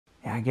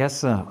I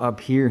guess up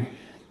here,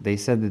 they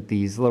said that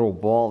these little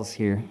balls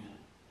here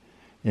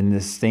in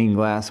this stained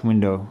glass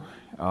window,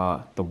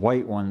 the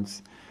white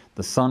ones,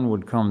 the sun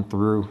would come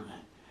through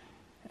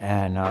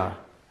and,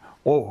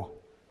 oh.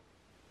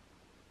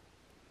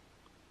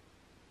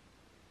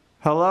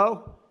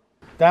 Hello?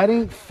 That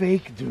ain't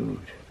fake, dude.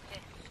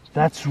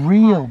 That's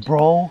real,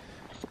 bro.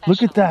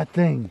 Look at that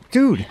thing.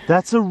 Dude.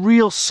 That's a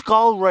real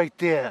skull right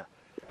there.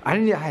 I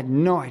had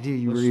no idea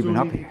you were even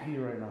up here.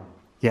 Right now.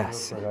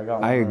 Yes,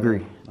 I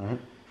agree. All right.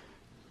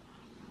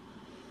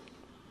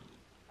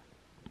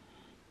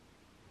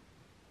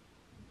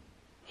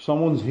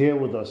 Someone's here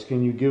with us.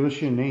 Can you give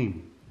us your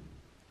name?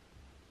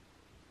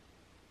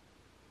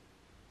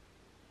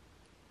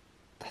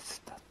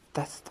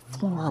 That's the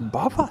floor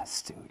above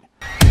us, dude.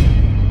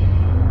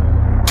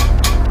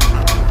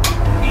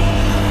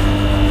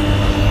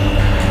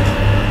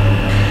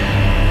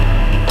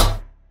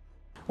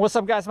 What's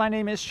up, guys? My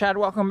name is Chad.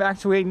 Welcome back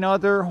to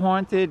another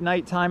haunted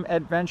nighttime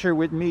adventure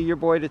with me, your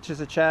boy,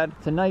 Chad.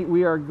 Tonight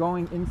we are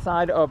going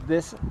inside of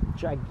this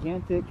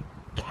gigantic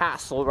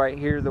castle right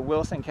here, the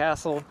Wilson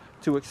Castle,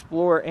 to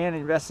explore and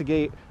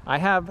investigate. I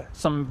have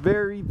some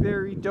very,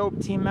 very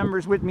dope team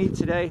members with me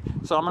today,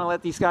 so I'm gonna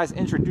let these guys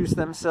introduce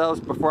themselves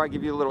before I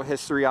give you a little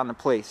history on the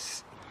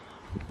place.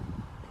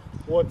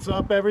 What's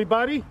up,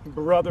 everybody?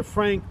 Brother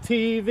Frank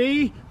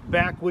TV,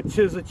 back with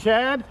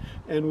Chad,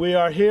 and we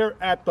are here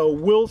at the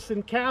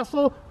Wilson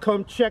Castle.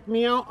 Come check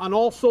me out on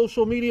all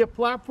social media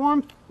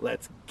platforms.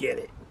 Let's get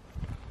it.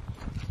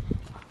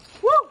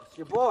 Woo! It's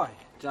your boy,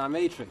 John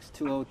Matrix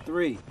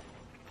 203.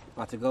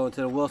 About to go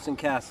into the Wilson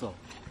Castle.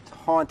 It's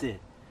haunted.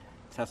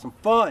 Let's have some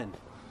fun.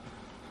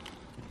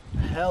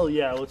 Hell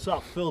yeah. What's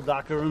up, Phil,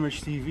 Dr.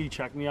 Image TV.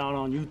 Check me out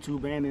on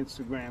YouTube and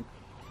Instagram.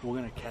 We're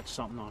going to catch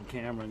something on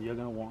camera and you're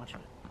going to watch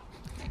it.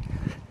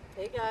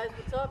 Hey guys,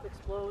 what's up?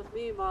 Explore with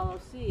me, Marlo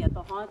C, at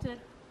the haunted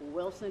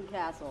Wilson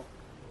Castle.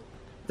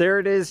 There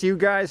it is, you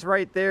guys,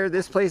 right there.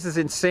 This place is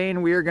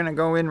insane. We are going to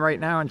go in right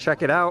now and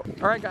check it out.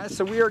 All right, guys,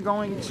 so we are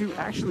going to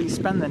actually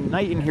spend the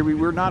night in here. We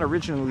were not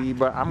originally,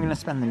 but I'm going to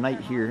spend the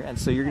night here. And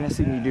so you're going to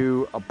see me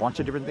do a bunch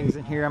of different things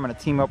in here. I'm going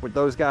to team up with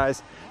those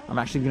guys. I'm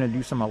actually going to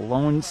do some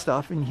alone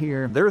stuff in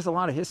here. There's a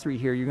lot of history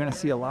here. You're going to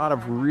see a lot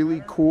of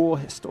really cool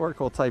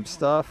historical type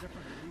stuff.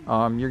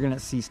 You're going to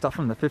see stuff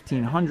from the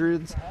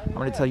 1500s. I'm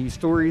going to tell you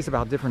stories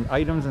about different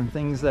items and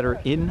things that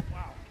are in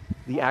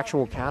the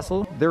actual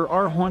castle. There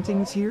are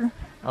hauntings here.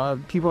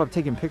 People have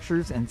taken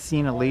pictures and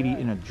seen a lady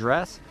in a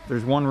dress.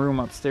 There's one room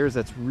upstairs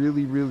that's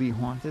really, really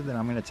haunted that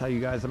I'm going to tell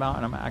you guys about,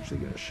 and I'm actually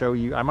going to show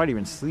you. I might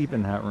even sleep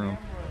in that room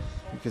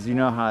because you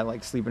know how I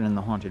like sleeping in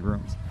the haunted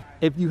rooms.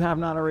 If you have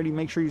not already,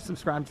 make sure you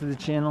subscribe to the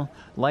channel,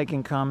 like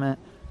and comment.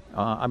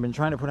 I've been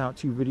trying to put out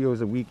 2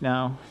 videos a week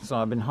now, so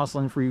I've been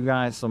hustling for you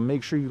guys, so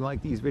make sure you like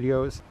these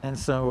videos. And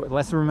so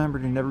let's remember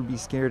to never be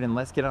scared, and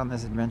let's get on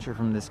this adventure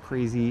from this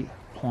crazy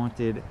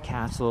haunted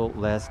castle.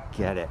 Let's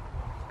get it.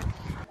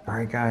 All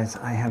right, guys,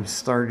 I have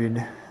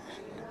started.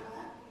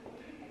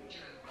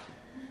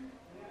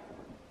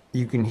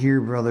 You can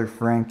hear Brother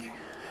Frank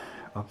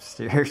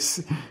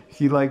upstairs.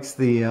 He likes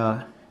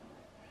the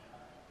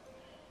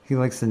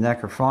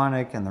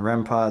necrophonic and the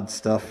REM pod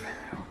stuff.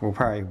 We'll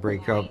probably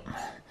break up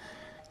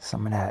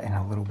some of that in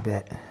a little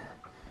bit.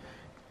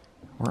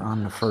 We're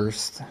on the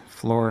first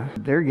floor.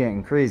 They're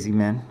getting crazy,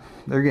 man.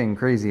 They're getting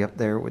crazy up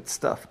there with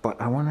stuff. But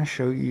I want to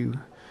show you,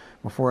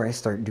 before I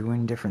start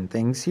doing different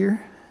things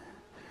here,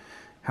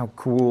 how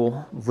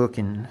cool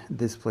looking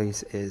this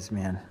place is,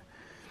 man.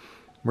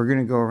 We're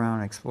gonna go around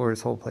and explore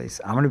this whole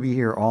place. I'm gonna be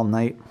here all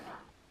night.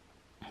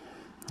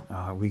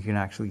 We can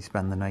actually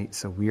spend the night,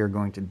 so we are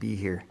going to be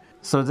here.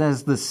 So it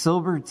says the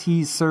silver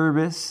tea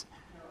service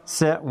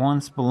set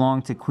once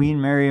belonged to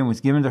Queen Mary and was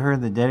given to her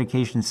the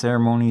dedication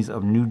ceremonies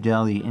of New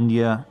Delhi,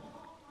 India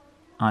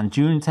on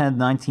June 10,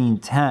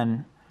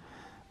 1910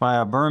 by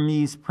a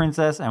Burmese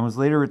princess, and was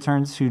later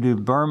returned to the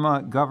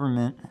Burma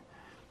government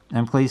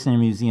and placed in a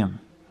museum.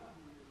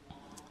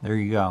 There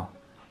you go.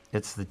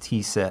 It's the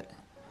tea set.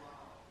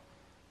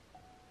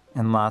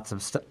 And lots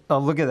of stuff. Oh,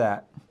 look at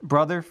that.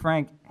 Brother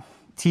Frank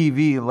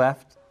TV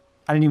left.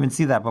 I didn't even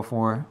see that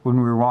before when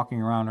we were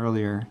walking around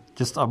earlier.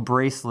 Just a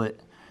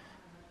bracelet.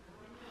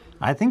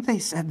 I think they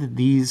said that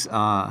these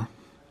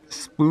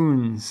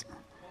spoons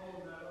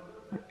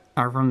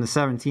are from the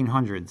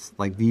 1700s.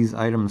 Like these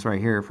items right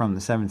here are from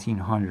the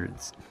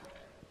 1700s.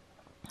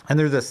 And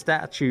there's a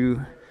statue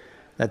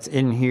that's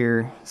in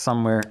here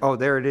somewhere. Oh,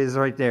 there it is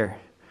right there.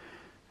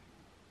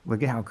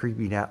 Look at how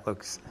creepy that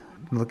looks.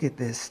 Look at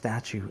this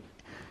statue.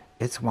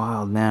 It's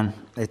wild, man.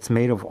 It's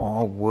made of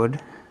all wood.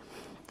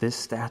 This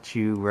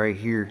statue right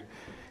here,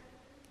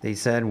 they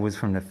said was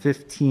from the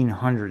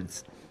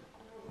 1500s.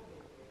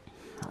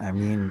 I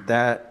mean,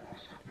 that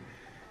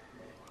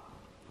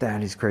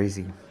is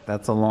crazy.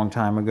 That's a long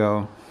time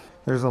ago.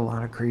 There's a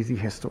lot of crazy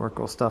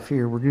historical stuff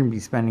here. We're going to be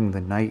spending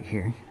the night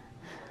here.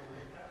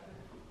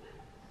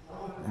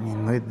 I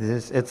mean, look at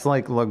this. It's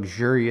like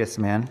luxurious,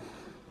 man.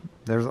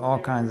 There's all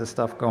kinds of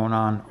stuff going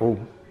on. Oh.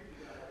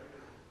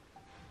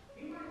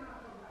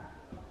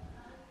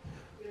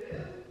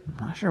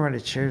 I'm not sure why the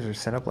chairs are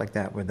set up like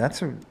that, but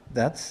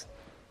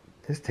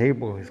this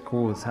table is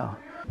cool as hell.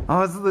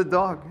 Oh, it's the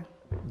dog.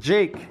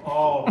 Jake.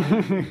 Oh,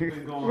 he's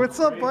been going What's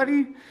up,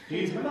 crazy.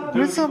 buddy?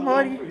 What's up,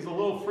 buddy? He's a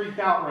little freaked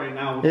out right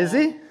now. Is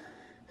he?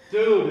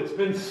 Dude, it's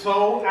been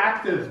so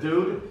active,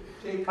 dude.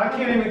 I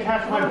can't even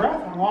catch my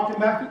breath. I'm walking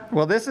back.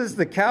 Well, this is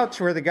the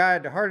couch where the guy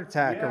had the heart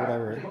attack or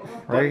whatever.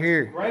 Right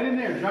here. Right in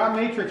there. John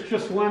Matrix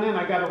just went in.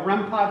 I got a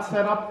REM pod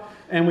set up,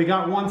 and we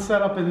got one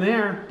set up in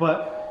there,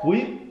 but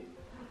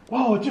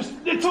whoa,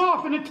 it's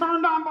off, and it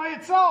turned on by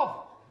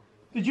itself.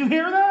 Did you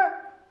hear that?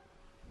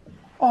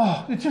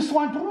 Oh, it just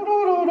went.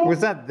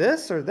 Was that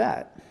this or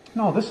that?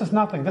 No, this is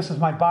nothing. This is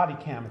my body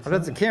cam. Oh,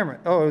 that's a camera.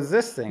 Oh, it was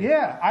this thing.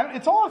 Yeah,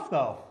 it's off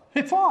though.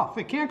 It's off.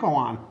 It can't go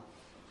on.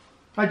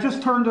 I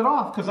just turned it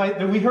off because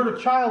we heard a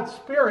child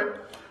spirit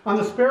on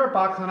the spirit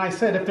box, and I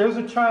said, if there's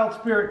a child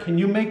spirit, can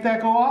you make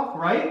that go off?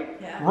 Right?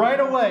 Yeah. Right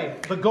away.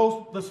 The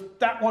ghost,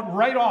 that went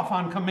right off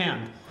on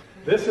command.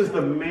 This is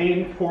the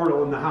main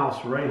portal in the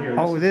house right here.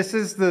 Oh, this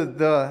is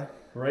the...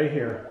 Right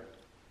here.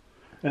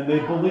 And they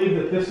believe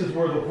that this is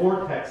where the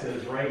vortex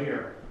is, right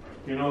here.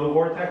 You know the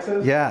vortex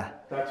is? Yeah.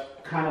 That's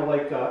kind of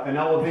like an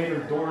elevator,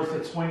 doors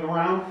that swing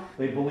around.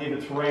 They believe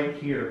it's right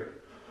here.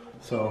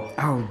 So.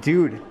 Oh,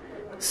 dude.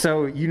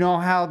 So you know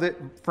how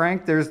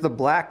Frank, there's the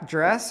black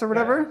dress or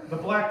whatever? The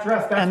black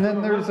dress. That's and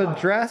then there's a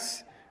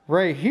dress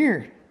right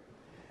here.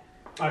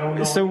 I don't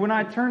know. So when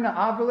I turned the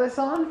obelisk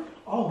on,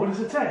 oh, what does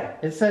it say?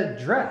 it said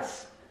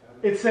dress.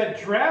 It said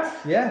dress?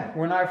 Yeah.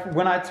 When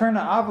I turned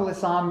the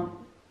obelisk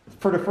on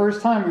for the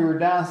first time, we were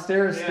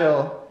downstairs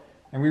still,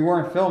 and we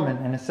weren't filming,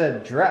 and it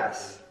said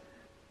dress.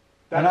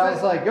 And I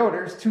was like, yo,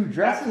 there's two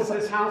dresses. That's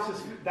what this house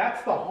is.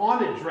 That's the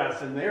haunted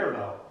dress in there,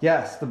 though.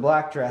 Yes, the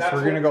black dress.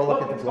 We're going to go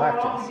look at the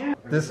black dress.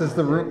 This is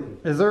the room.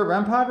 Is there a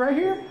REM pod right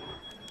here?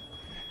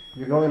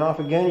 You're going off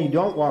again? You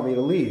don't want me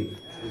to leave.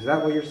 Is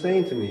that what you're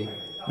saying to me?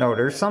 No,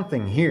 there's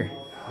something here.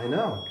 I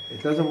know.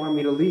 It doesn't want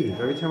me to leave.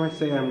 Every time I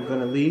say I'm going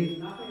to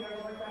leave,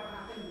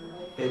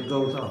 it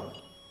goes on.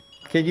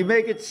 Can you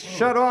make it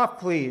shut off,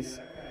 please?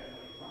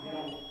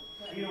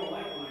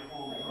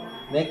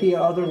 Make the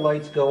other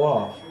lights go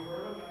off.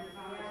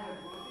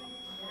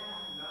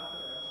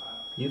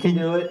 You can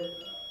do it.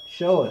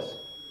 Show us.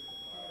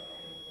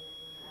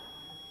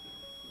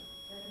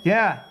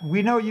 Yeah,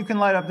 we know you can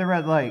light up the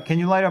red light. Can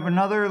you light up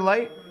another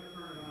light?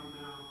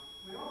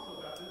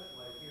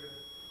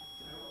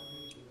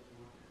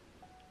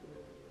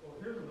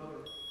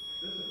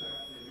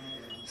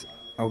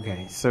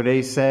 Okay, so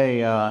they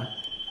say,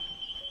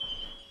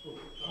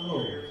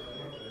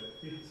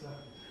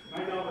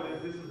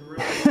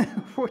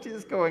 what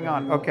is going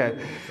on? Okay.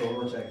 So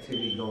much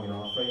activity going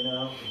off right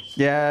now.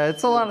 Yeah,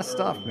 it's a lot of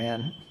stuff,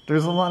 man.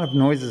 There's a lot of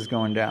noises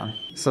going down.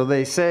 So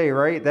they say,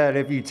 right, that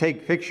if you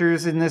take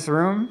pictures in this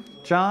room,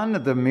 John,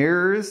 the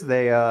mirrors,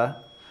 it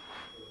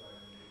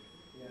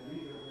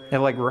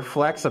like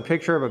reflects a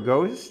picture of a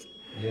ghost.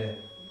 Yeah,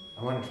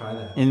 I want to try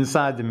that.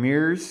 Inside the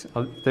mirrors.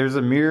 There's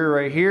a mirror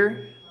right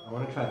here. I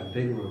want to try the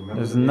big room. Remember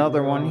There's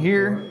another one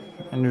here,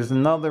 and there's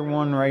another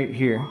one right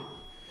here.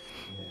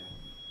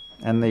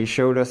 And they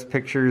showed us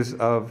pictures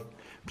of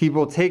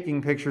people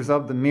taking pictures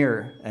of the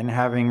mirror and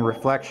having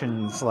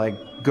reflections like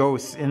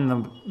ghosts in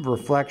the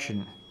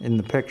reflection in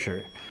the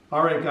picture.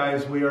 All right,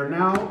 guys, we are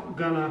now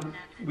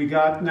we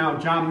got now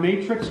John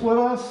Matrix with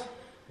us,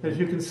 as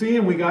you can see,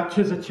 and we got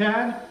Chizza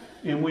Chad,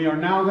 and we are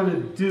now gonna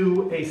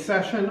do a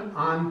session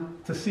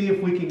to see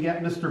if we can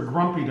get Mr.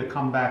 Grumpy to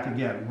come back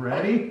again.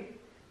 Ready?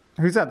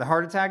 Who's that, the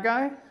heart attack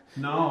guy?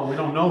 No, we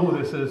don't know who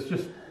this is.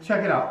 Just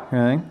check it out.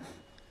 Okay.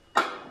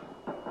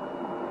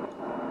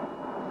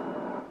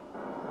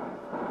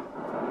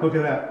 Look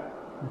at that.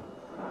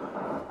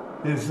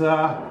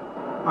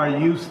 Are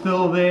you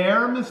still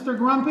there, Mr.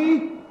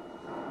 Grumpy?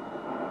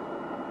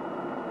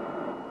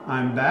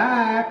 I'm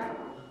back.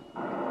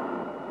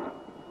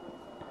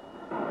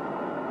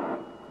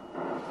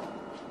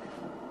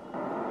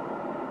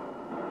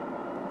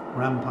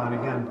 REM pod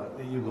again,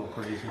 but you go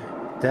crazy.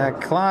 That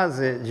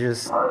closet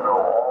just...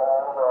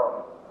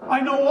 I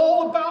know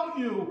all about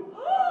you.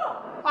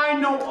 I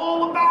know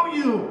all about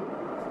you.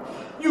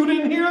 You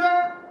didn't hear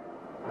that?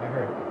 I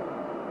heard.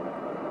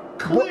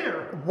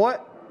 Clear.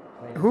 What?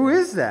 Who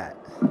is that?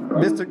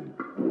 Mr...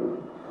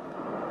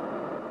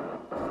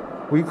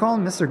 Will you call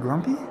him Mr.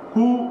 Grumpy?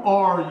 Who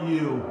are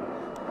you?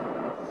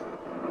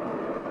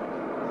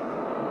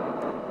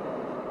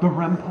 The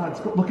REM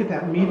pods, look at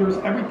that, meters,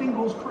 everything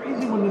goes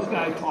crazy when this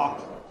guy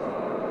talks.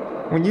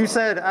 When you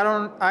said,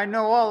 I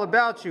know all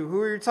about you,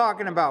 who are you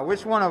talking about?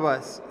 Which one of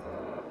us?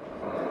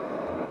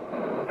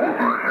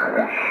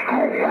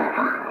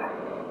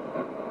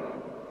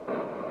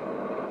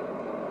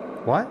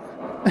 What?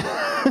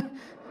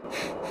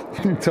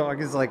 The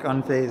dog is like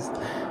unfazed.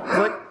 It's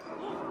like...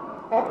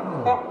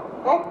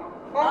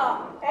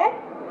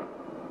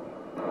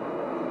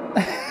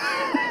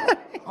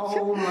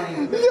 Oh my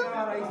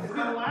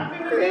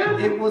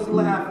God! It was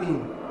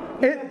laughing.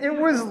 It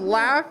was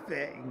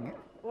laughing.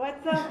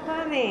 What's so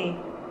funny?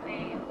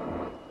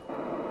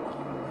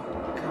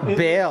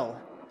 Bail.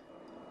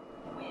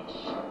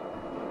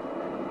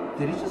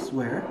 Did he just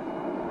swear?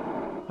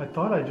 I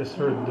thought I just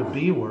heard the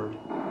B word.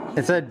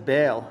 It said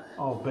bail.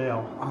 Oh,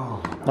 bail.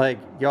 Oh. Like,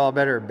 y'all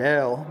better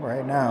bail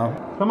right now.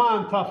 Come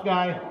on, tough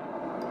guy.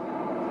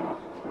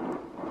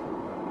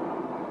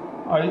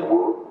 Are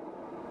you...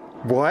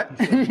 What?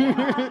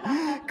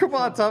 Come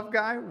on, tough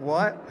guy.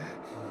 What?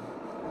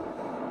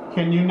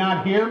 Can you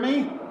not hear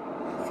me?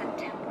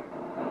 September.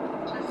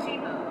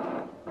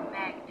 Placebo.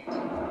 Magnet.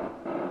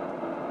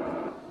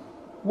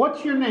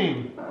 What's your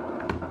name?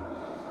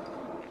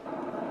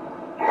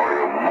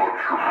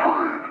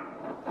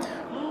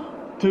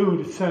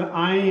 Dude, it said,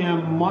 I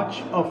am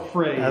much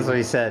afraid. That's what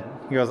he said.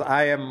 He goes,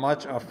 I am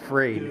much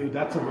afraid. Dude,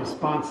 that's a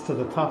response to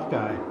the tough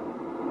guy.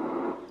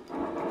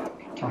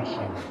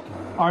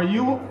 Are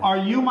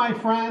you my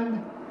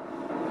friend?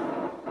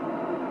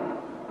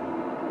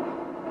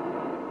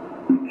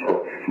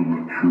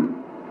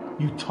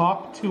 You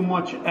talk too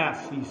much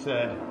S, he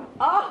said.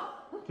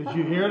 Did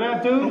you hear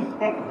that, dude?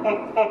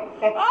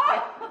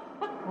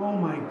 Oh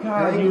my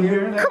God, you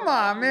hear that? Come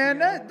on, man.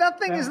 That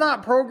thing is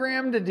not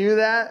programmed to do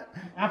that.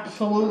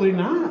 Absolutely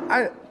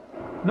not.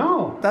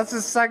 No. That's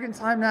the second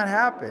time that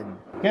happened.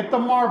 Get the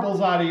marbles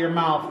out of your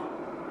mouth.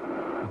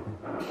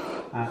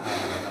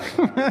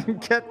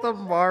 Get the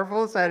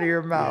marbles out of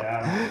your mouth. Yeah,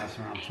 I don't mess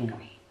around too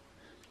much.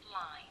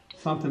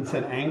 Something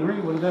said angry?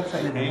 What did that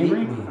say?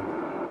 Angry?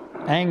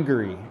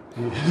 Angry.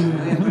 Look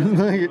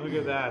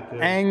at that,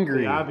 dude.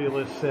 Angry. The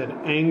obulus said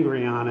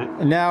angry on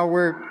it. Now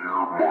we're...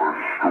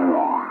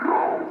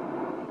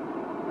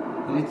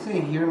 Did it say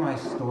hear my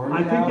story?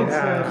 I think it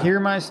said... Hear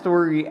my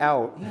story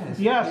out.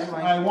 Yes,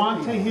 I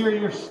want to hear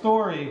your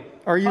story.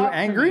 Are you Talk to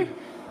angry? me.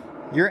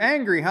 You're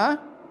angry, huh?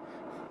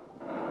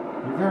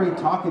 You're very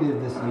talkative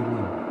this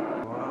evening.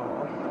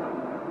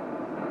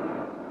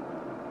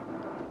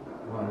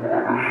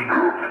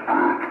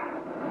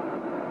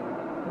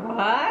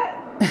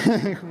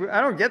 What? I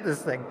don't get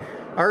this thing.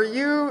 Are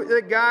you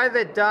the guy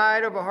that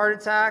died of a heart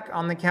attack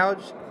on the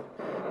couch?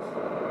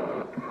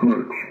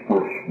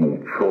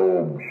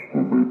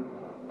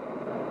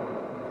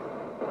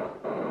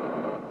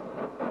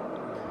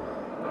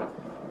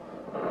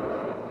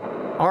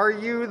 Are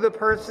you the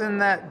person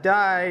that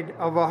died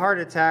of a heart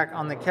attack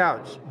on the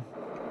couch?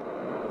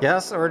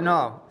 Yes or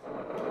no?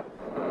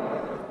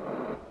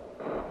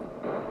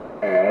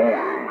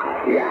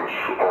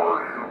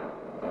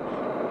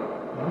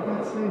 What did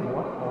that say?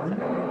 What are you?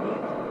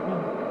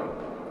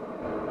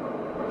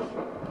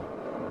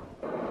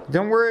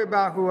 Don't worry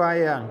about who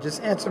I am.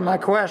 Just answer my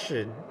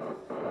question.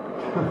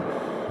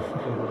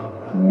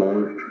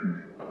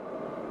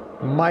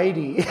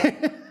 Mighty.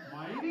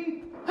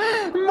 Mighty?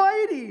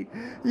 Mighty.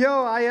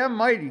 Yo, I am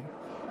mighty.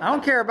 I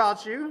don't care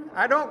about you.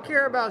 I don't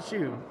care about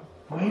you.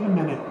 Wait a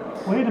minute.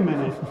 Wait a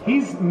minute.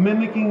 He's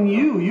mimicking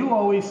you. You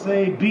always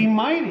say, be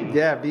mighty.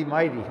 Yeah, be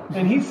mighty.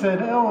 And he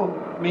said, oh,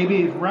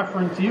 maybe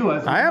reference you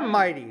as... I am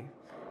mighty.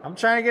 I'm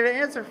trying to get an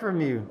answer from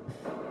you,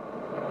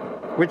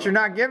 which you're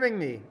not giving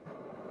me.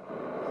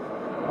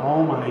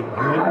 Oh my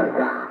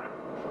goodness.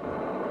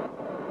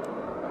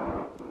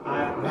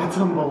 That's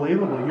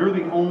unbelievable. You're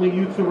the only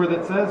YouTuber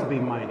that says be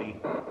mighty.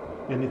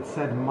 And it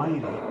said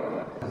mighty.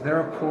 Is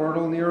there a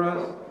portal near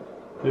us?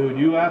 Dude,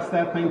 you asked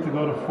that thing to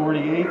go to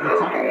 48.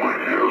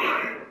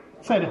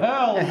 It said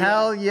hell.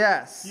 Hell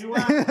yes. You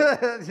asked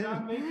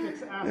that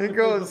Matrix asked It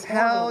goes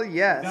hell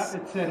yes.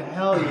 It said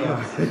hell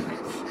yes.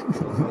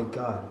 Oh my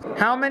God.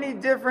 How many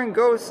different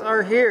ghosts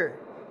are here?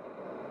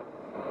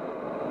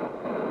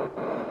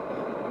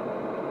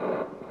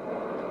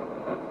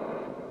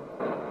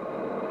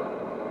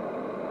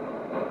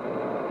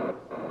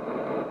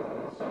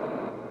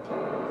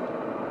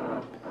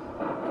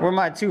 Were am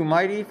I too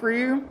mighty for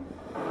you?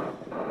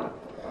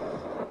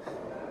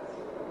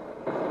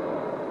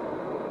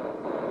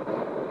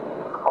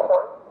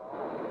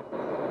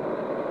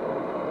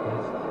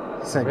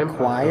 Said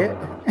quiet.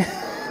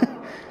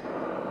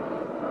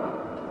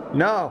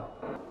 No.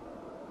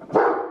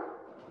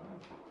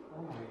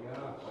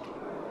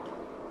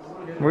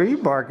 Where are you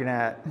barking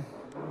at?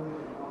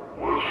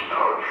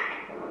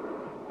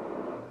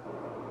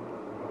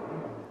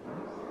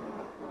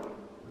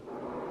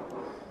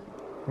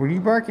 What are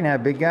you barking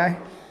at, big guy?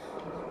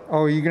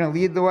 Oh, are you gonna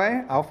lead the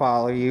way? I'll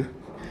follow you.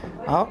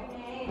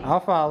 I'll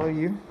follow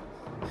you.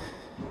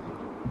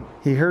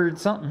 He heard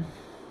something.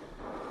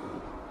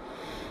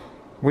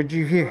 What'd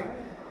you hear?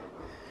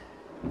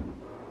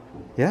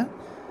 Yeah?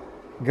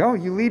 Go,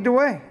 you lead the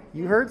way.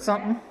 You heard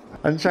something.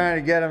 I'm trying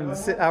to get him to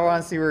sit. I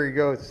want to see where he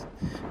goes.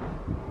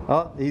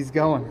 Oh, he's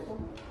going.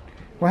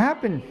 What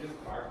happened?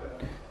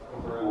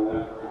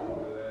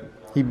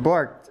 He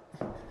barked.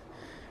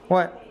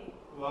 What?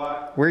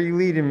 Where are you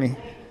leading me?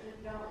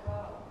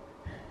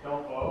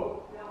 Don't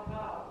go.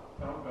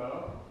 Don't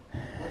go.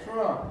 What's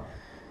wrong?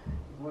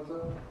 What's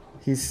up?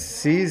 He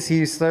sees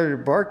he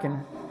started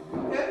barking.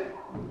 Okay.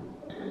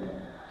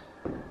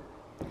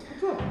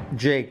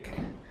 Jake.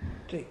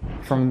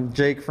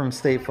 Jake from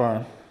State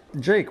Farm.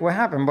 Jake, what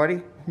happened,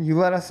 buddy? You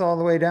led us all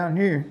the way down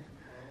here.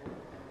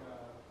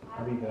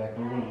 I'll be back.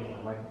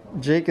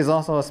 Jake is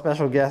also a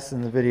special guest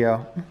in the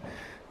video.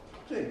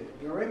 Jake,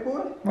 you alright,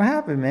 boy? What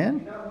happened,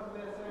 man?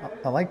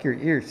 I like your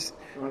ears.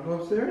 Want to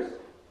go upstairs?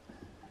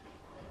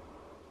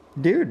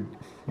 Dude,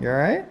 you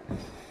alright?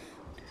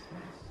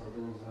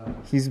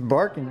 He's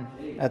barking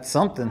at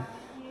something.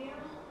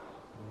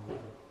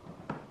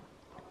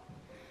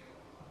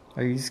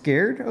 Are you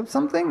scared of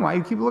something? Why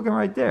you keep looking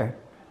right there?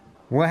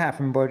 What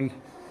happened, buddy?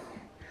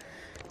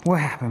 What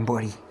happened,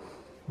 buddy?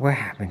 What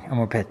happened? I'm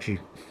gonna pet you.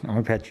 I'm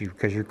gonna pet you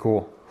because you're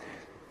cool.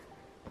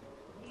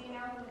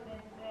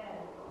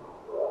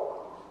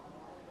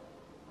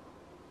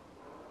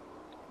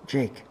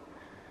 Jake,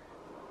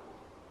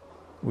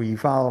 will you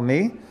follow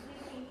me?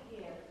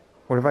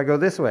 What if I go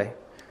this way?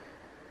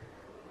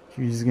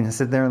 You're just gonna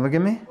sit there and look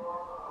at me?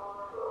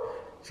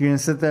 You're gonna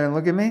sit there and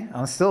look at me?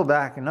 I'm still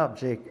backing up,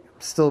 Jake.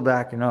 I'm still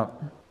backing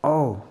up.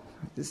 Oh,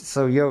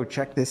 so yo,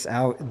 check this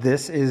out.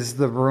 This is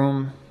the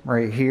room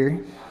right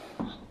here.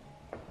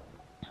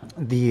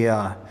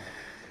 There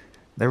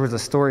was a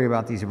story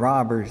about these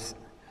robbers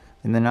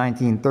in the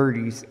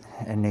 1930s,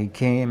 and they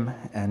came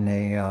and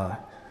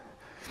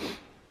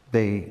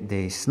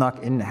they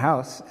snuck in the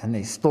house and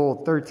they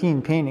stole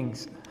 13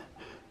 paintings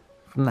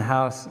from the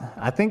house.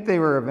 I think they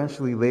were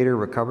eventually later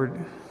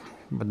recovered,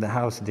 but the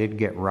house did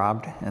get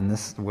robbed, and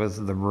this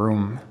was the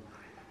room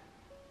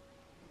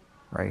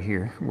right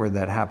here where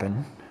that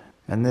happened.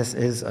 And this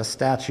is a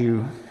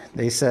statue.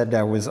 They said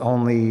that was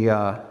only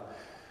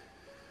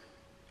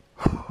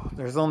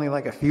there's only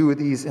like a few of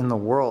these in the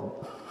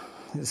world.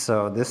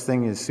 So this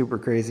thing is super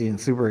crazy and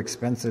super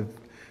expensive.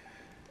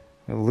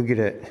 Look at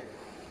it.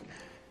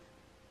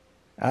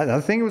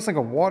 I think it was like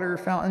a water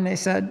fountain, they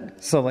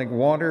said. So like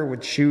water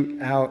would shoot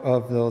out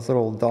of those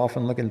little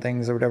dolphin looking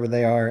things or whatever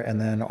they are, and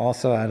then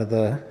also out of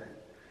the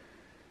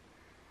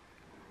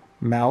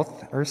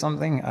mouth or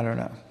something. I don't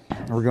know.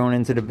 We're going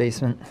into the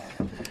basement.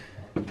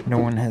 No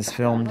one has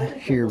filmed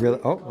here really.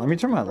 Oh, let me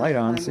turn my light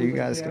on so you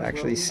guys can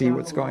actually see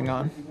what's going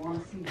on. If you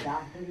want to see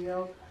that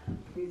video,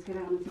 please get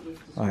on into the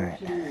All right.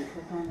 description and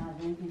click on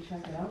that link and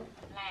check it out.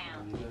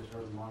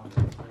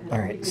 All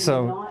right,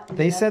 so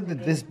they said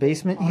that this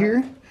basement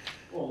here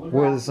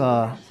was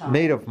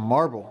made of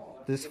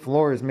marble. This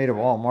floor is made of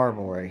all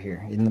marble right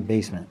here in the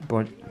basement,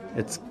 but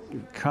it's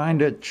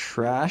kind of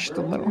trashed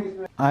a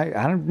little.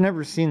 I've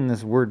never seen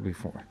this word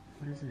before.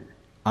 What is it?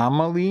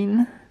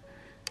 Amaline?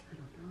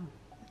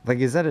 Like,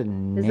 is that a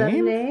name? Is that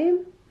a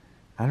name?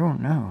 I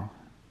don't know.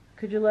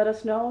 Could you let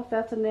us know if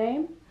that's a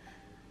name?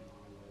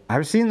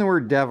 I've seen the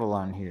word devil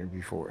on here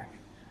before.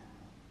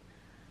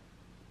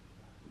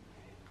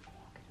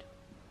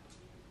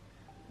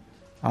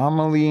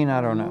 Amaline,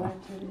 I don't know.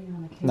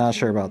 Not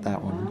sure about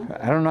that one.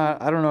 I don't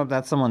know if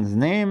that's someone's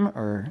name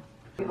or.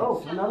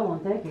 Oh, another one.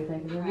 Thank you.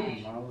 Thank you very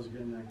much. I was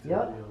getting activity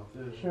Yep. off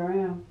this. Sure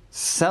am.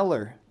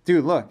 Cellar.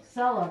 Dude, look.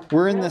 Cellar.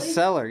 We're in the Really?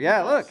 cellar.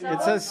 Yeah, look.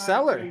 It says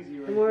cellar.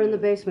 And we're in the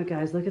basement,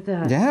 guys. Look at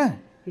that. Yeah.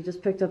 He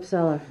just picked up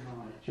cellar.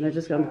 And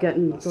I'm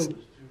getting.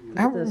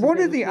 What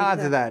are the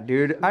odds of that,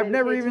 dude? I've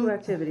never even.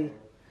 Activity.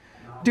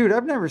 Dude,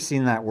 I've never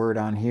seen that word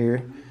on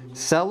here.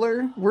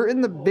 Cellar? We're in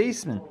the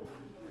basement.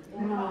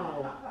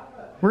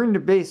 We're in the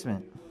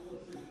basement.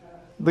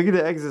 Look at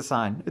the exit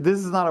sign. This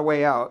is not a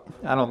way out,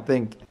 I don't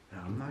think.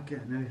 I'm not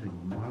getting anything.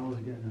 Miles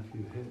is getting a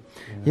few hits.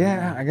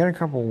 Yeah, I got a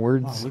couple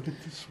words. Oh, look at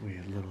this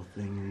weird little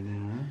thing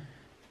right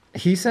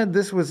there. He said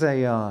this was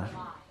a Lust.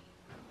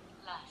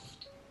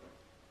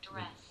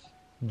 Dress.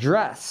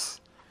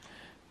 dress.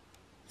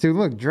 Dude,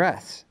 look,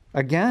 dress.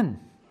 Again.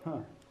 Huh.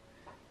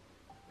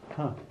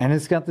 Huh. And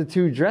it's got the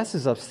two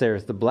dresses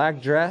upstairs. The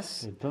black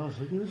dress. It does.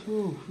 Look at this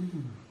little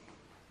thing.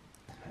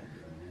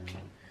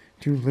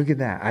 Dude, look at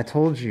that. I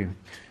told you.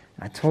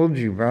 I told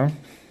you, bro.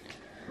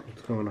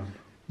 What's going on?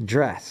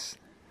 Dress.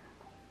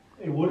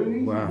 Hey, what did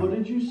he? Wow. What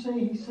did you say?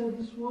 He said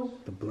this was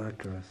The black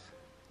dress.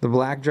 The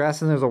black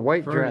dress, and there's a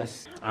white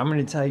dress. I'm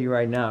going to tell you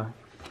right now.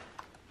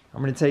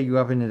 I'm going to take you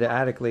up into the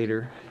attic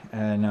later,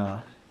 and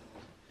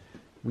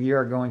we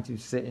are going to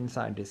sit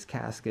inside this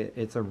casket.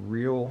 It's a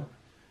real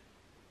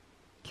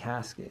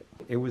casket.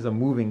 It was a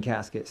moving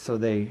casket, so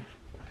they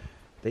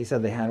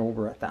said they had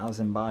over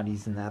 1,000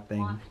 bodies in that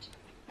thing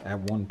at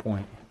one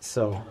point.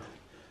 So,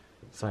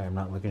 sorry, I'm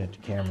not looking at the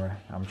camera.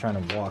 I'm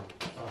trying to walk.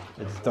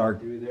 It's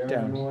dark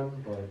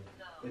down. But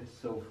it's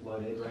so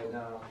flooded right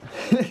now.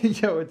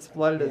 Yo, it's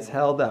flooded as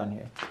hell down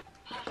here.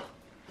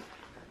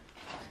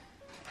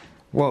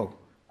 Whoa.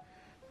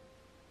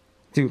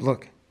 Dude,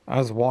 look. I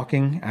was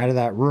walking out of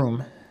that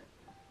room,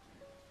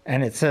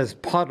 and it says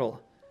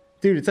puddle.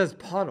 Dude, it says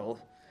puddle.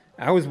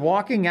 I was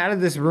walking out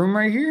of this room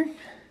right here,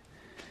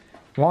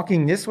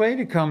 walking this way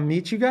to come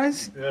meet you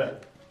guys. yeah.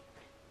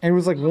 And it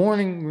was like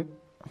warning.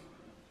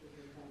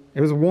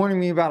 It was warning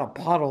me about a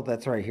puddle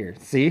that's right here.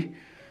 See?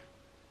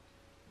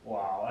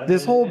 Wow.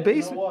 This whole You know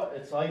basement- what?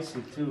 It's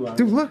icy too.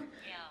 Dude, look.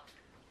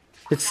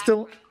 It's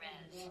still.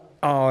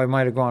 Oh, it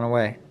might have gone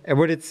away.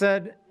 But it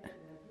said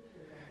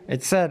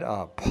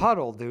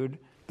puddle, dude.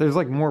 There's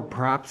like more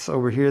props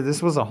over here.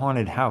 This was a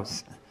haunted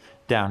house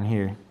down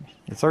here.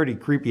 It's already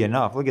creepy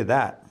enough. Look at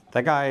that.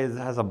 That guy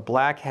has a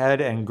black head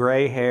and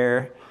gray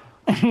hair.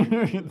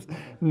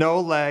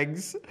 No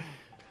legs.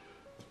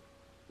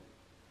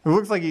 It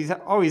looks like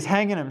he's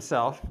hanging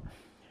himself.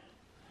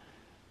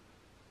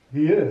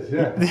 He is,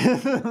 yeah.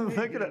 Look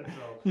at it.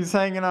 He's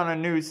hanging on a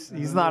noose.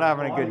 He's not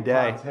having a good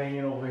day.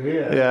 Hanging over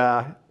here.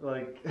 Yeah.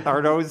 Like.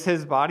 Are those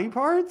his body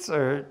parts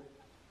or?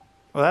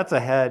 Well, that's a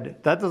head.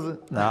 That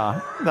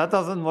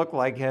doesn't look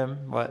like him.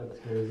 But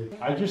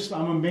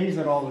I'm amazed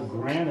at all the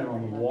granite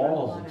on the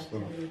walls and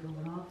stuff.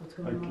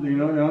 Like, you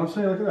know what I'm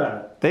saying? Look at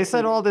that. they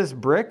said all this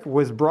brick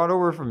was brought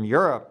over from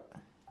Europe.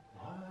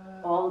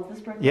 All of this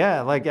brick?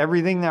 Yeah, like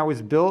everything that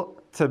was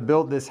built to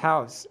build this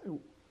house,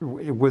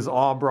 it was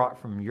all brought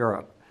from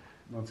Europe.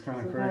 That's kind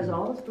of So crazy. guys,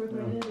 all this brick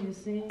right here, you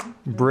see?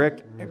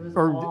 Brick, was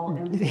or all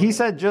he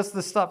said just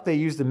the stuff they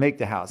used to make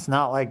the house,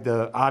 not like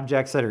the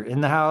objects that are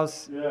in the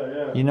house.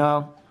 Yeah. You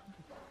know?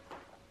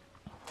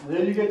 And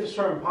then you get to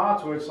certain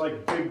parts where it's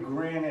like big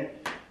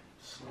granite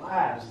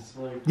slabs. It's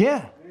like,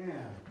 Yeah.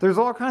 man. There's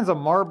all kinds of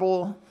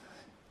marble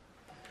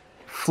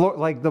floor,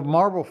 like the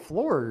marble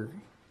floor.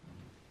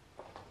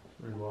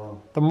 Wow.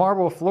 The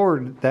marble floor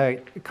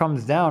that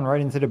comes down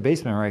right into the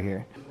basement right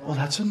here. Oh,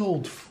 that's an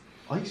old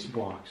ice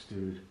box,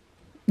 dude.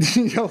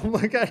 Yo,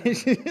 look at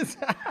it.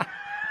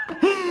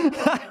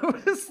 I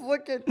was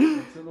looking.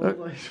 It's an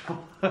old ice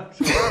box.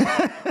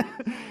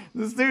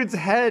 This dude's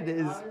head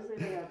is.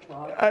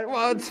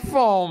 Well, it's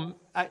foam.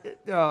 All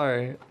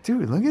right.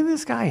 Dude, look at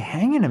this guy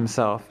hanging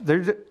himself.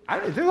 There's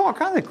all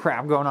kinds of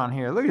crap going on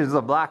here. Look, there's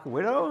a Black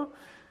Widow.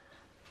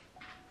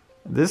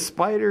 This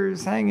spider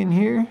is hanging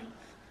here.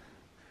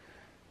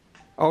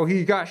 Oh,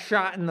 he got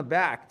shot in the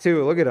back,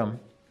 too. Look at him.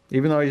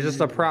 Even though he's just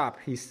a prop,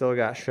 he still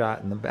got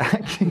shot in the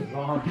back.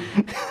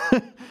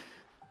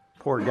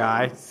 Poor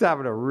guy. He's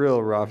having a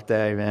real rough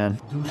day, man.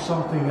 Do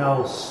something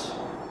else.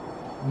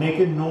 Make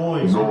a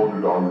noise. No,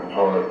 I'm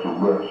tired to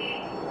rest.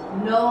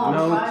 No, I'm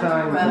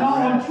trying to rest. No,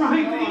 I'm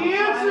trying to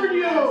answer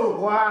you.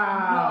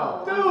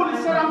 Wow. Dude,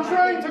 he said I'm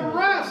trying to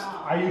rest.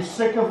 Are you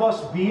sick of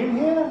us being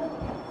here?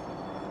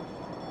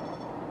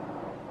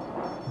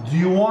 Do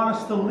you want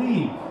us to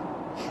leave?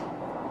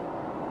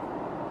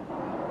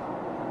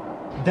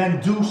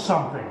 Then do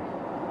something.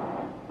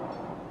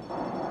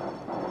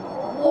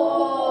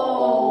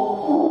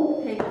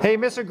 Whoa. Hey,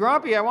 Mr.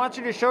 Grumpy, I want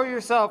you to show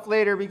yourself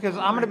later because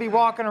I'm going to be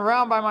walking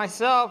around by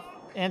myself,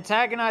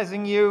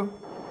 antagonizing you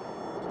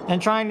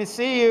and trying to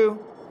see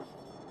you.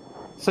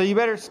 So you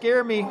better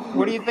scare me.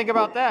 What do you think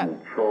about that?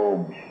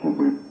 What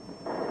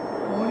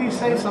do you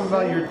say? Something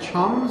about your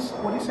chums?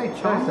 What do you say,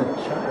 chums? That's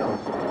a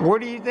child.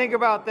 What do you think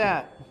about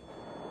that?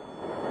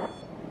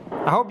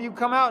 I hope you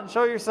come out and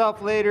show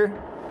yourself later.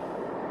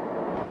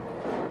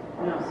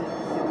 No, see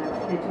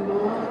that K2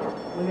 going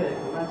on? Look at it,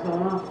 what's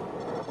going on?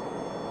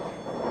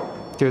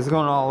 Dude, it's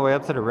going all the way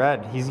up to the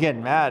red. He's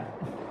getting mad.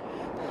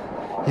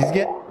 Yours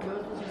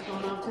was just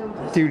going off too?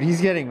 Dude,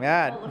 he's getting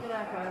mad. Oh, look at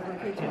that, guys. My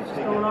K2's just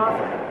going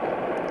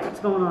off. What's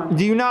going on?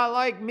 Do you not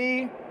like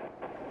me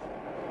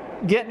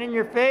getting in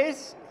your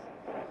face?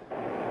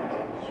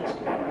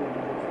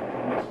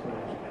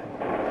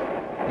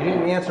 You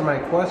didn't answer my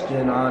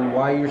question on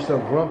why you're so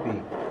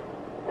grumpy.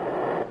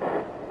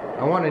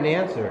 I want an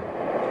answer.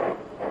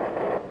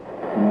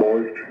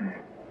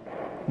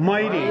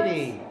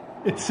 Mighty.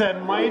 It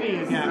said mighty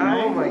again,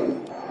 right? Oh my.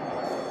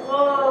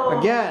 Whoa.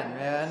 Again,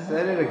 man.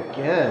 Said it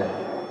again.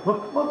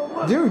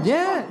 Look. Dude,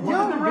 yeah.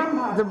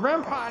 Yo, the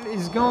REM pod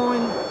is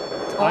going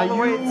all the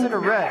way to the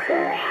red.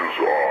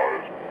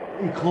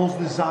 He closed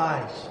his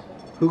eyes.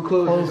 Who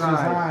closed his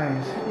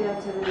eyes? The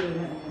activity we're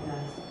getting,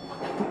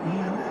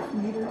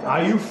 you guys.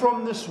 Are you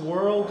from this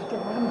world?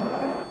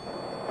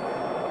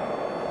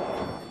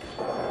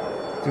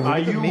 Dude, look Are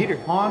at the you meter.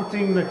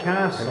 haunting the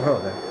castle? I know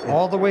that.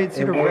 All the way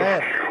to the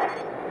red.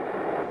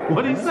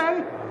 What did he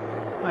say?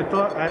 I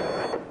thought.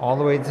 All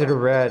the way to the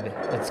red.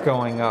 It's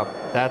going up.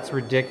 That's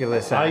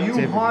ridiculous Are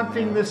activity. you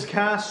haunting this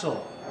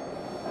castle?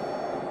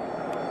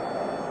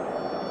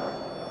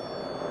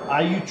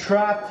 Are you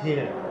trapped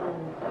here?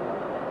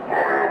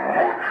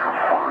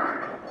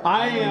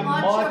 I am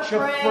much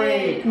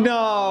afraid.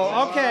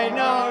 No. Okay.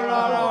 No.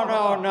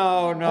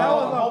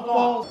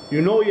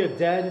 You know you're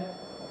dead.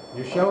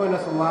 You're showing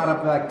us a lot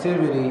of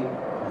activity.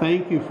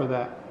 Thank you for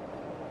that.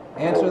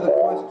 Answer the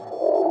question.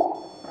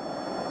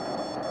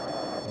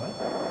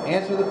 What?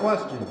 Answer the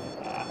question.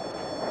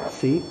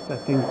 See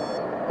that thing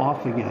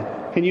off again.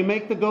 Can you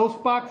make the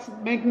ghost box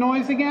make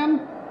noise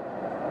again?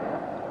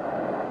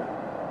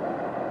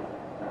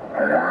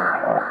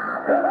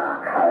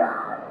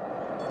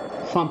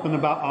 Something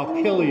about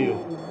I'll kill you.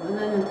 And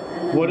then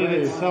What it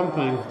is?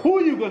 Something. Who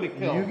are you gonna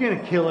kill? You're gonna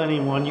kill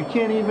anyone. You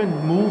can't even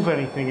move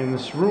anything in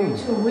this room. you're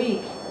too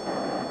weak.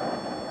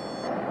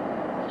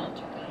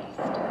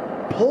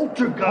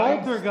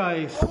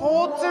 Poltergeist.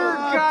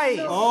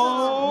 Poltergeist.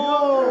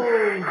 Oh.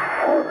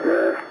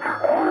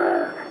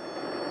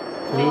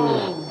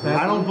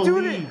 I don't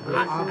believe.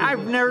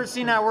 I've never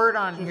seen that word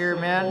on here,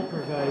 man.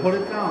 Put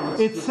it down.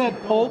 It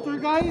said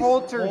poltergeist?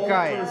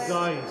 Poltergeist.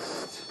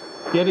 Poltergeist.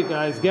 Get it,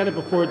 guys. Get it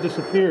before it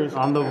disappears.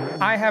 On the.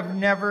 I have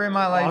never in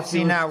my life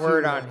seen that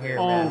word on here,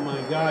 Oh man.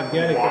 my God!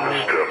 Get it,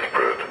 guys.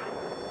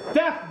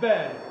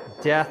 Deathbed.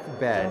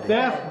 Deathbed.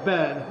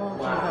 Deathbed.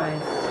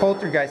 Poltergeist.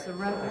 Poltergeist. The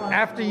red one.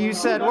 After you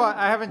said what?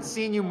 I haven't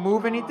seen you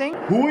move anything?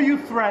 Who are you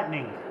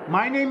threatening?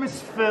 My name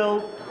is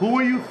Phil. Who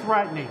are you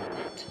threatening?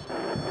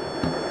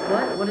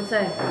 What? What'd it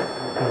say?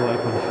 I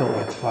like when Phil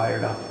gets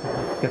fired up.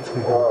 Gets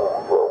me going.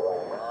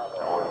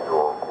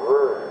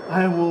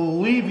 I will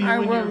leave you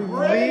in your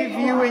grave. leave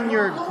you in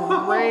your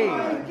grave. Oh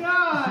my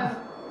God!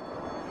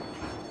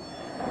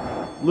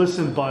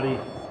 Listen, buddy.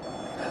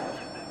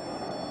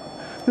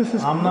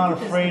 I'm not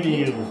afraid of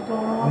you.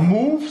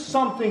 Move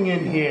something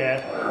in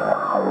here.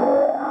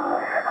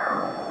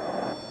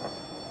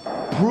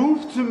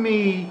 Prove to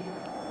me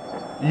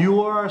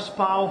you are as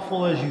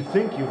powerful as you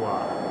think you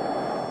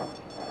are.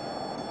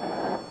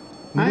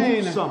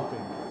 Move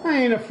something. I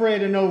ain't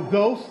afraid of no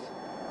ghost.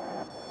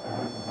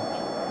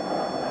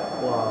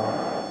 Wow.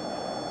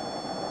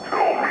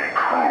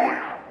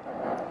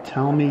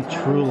 Tell me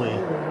truly.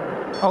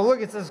 Oh,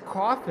 look, it says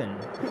coffin.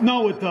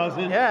 No, it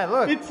doesn't. Yeah,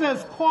 look. It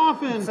says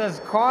coffin. It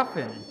says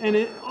coffin. And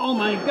it, oh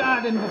my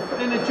God, and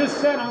it just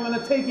said I'm going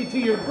to take you to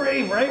your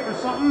grave, right? Or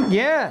something?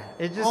 Yeah,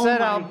 it just Oh said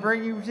my- I'll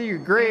bring you to your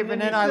grave,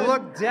 and then I it said-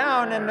 looked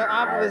down and the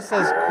obelisk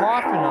says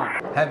coffin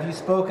on it. Have you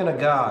spoken to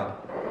God?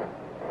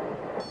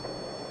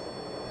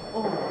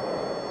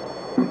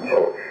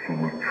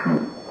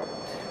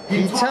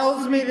 He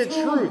tells me the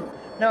truth.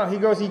 No, he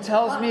goes, he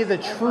tells me the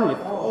truth.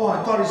 Oh,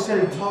 I thought he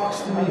said he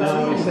talks to me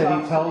No, too. he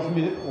said he tells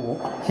me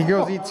that. He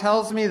goes, he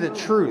tells me the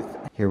truth.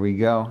 Here we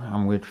go.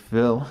 I'm with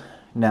Phil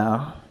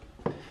now.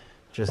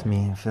 Just me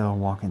and Phil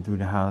walking through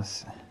the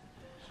house.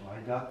 So I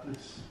got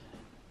this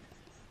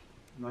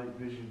night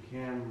vision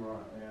camera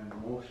and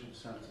motion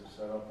sensor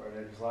set up right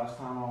there. Because last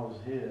time I was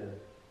here,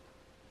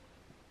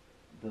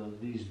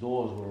 these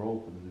doors were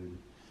open, dude.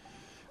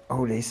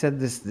 Oh, they said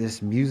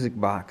this music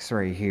box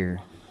right here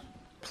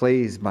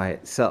plays by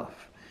itself.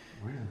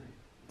 Really?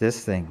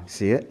 This thing,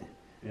 see it?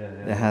 Yeah.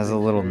 It has a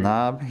little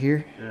knob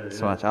here. Yeah, So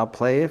yeah. watch, I'll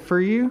play it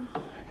for you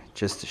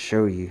just to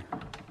show you.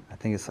 I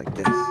think it's like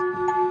this.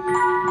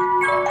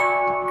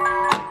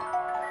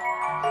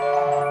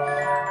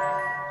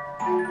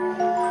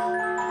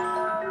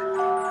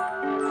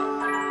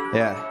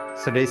 Yeah,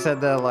 so they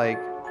said that like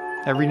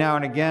every now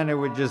and again it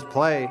would just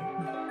play. It's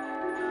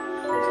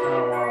kind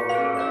of wild.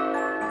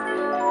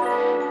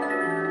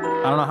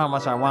 I don't know how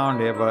much I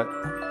wound it, but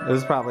it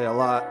was probably a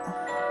lot.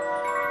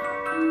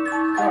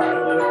 Alright,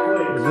 let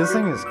it play. This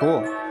thing is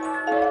cool.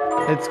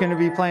 It's gonna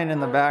be playing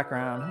in the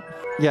background.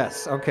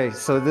 Yes, okay,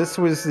 so this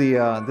was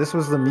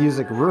the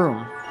music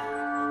room.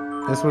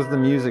 This was the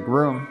music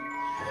room.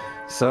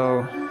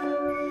 So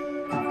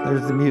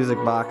there's the music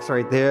box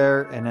right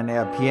there, and then they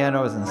have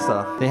pianos and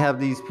stuff. They have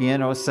these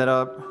pianos set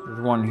up.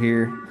 There's one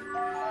here.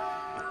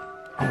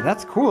 Hey,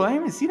 that's cool. I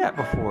didn't even see that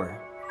before.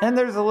 And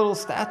there's a little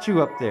statue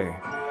up there.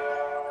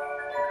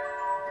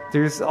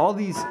 There's a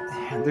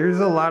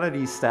lot of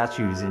these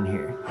statues in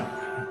here.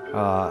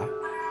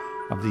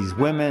 Of these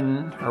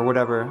women or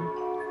whatever.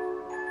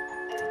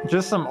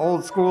 Just some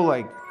old school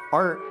like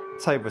art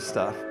type of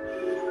stuff.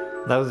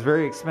 That was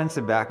very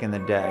expensive back in the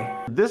day.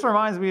 This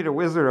reminds me of the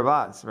Wizard of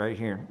Oz right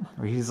here,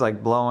 where he's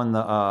like blowing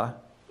the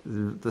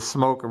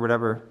smoke or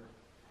whatever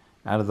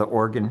out of the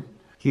organ.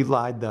 He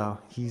lied though.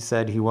 He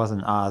said he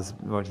wasn't Oz,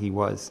 but he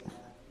was.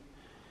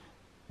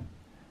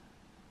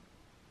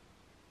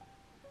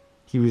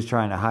 He was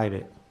trying to hide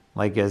it,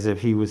 like as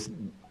if he was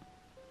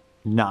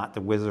not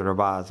the Wizard of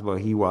Oz, but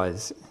he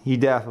was. He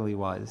definitely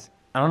was.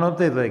 I don't know if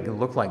they like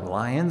look like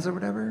lions or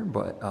whatever,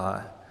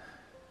 but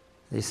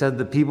they said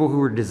the people who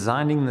were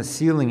designing the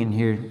ceiling in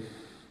here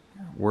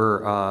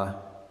were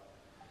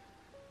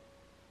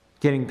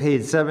getting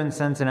paid 7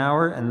 cents an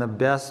hour, and the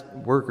best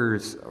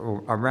workers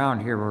around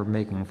here were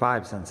making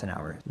 5 cents an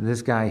hour.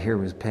 This guy here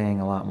was paying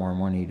a lot more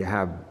money to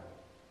have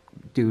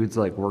dudes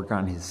like work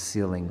on his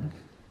ceiling,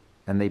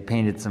 and they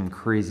painted some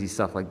crazy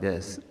stuff like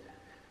this.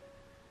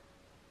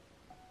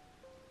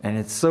 And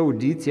it's so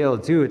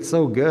detailed too, it's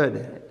so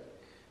good.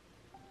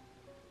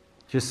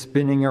 Just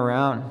spinning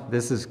around,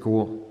 this is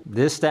cool.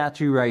 This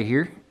statue right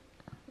here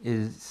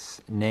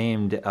is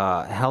named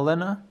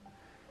Helena.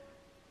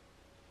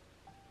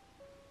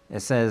 It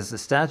says the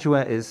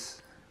statuette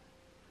is,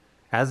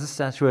 as the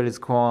statuette is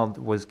called,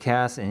 was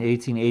cast in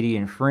 1880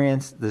 in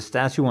France. The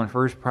statue won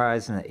first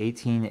prize in the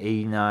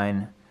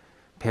 1889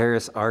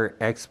 Paris Art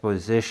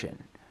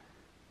Exposition.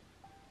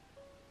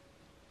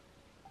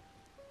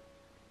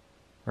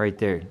 Right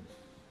there,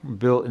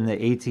 built in the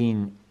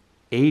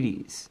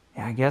 1880s.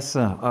 I guess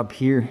up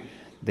here,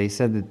 they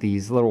said that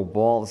these little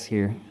balls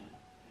here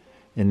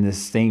in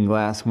this stained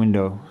glass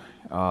window,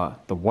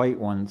 the white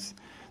ones,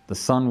 the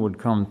sun would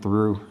come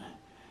through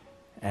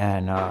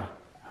and,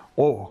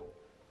 oh.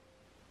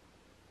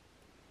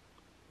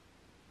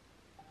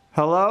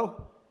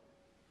 Hello?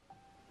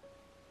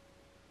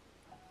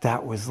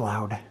 That was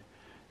loud.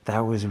 That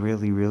was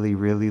really, really,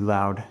 really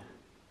loud.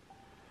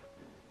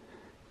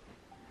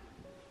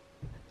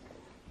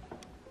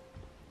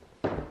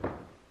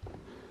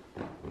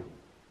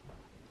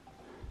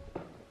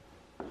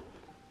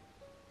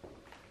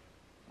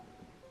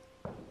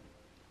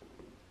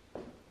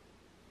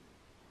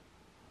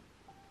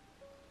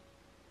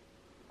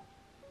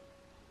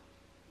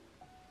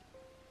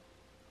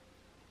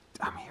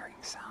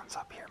 someone's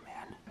up here,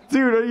 man.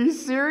 Dude, are you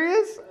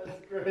serious?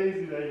 That's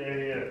crazy that you're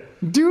here.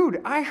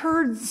 Dude, I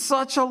heard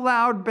such a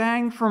loud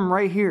bang from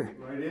right here.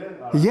 Right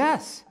here?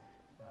 Yes.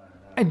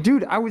 And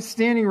dude, I was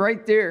standing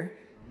right there.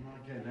 I'm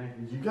not getting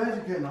anything. You guys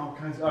are getting all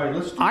kinds of... All right,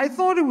 let's do... I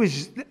thought it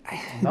was...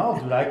 No,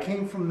 dude, I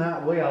came from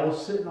that way. I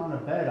was sitting on a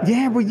bed.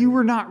 Yeah, but you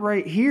were not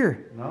right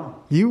here.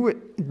 No.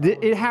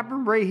 It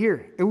happened right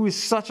here. It was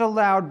such a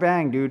loud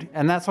bang, dude.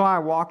 And that's why I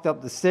walked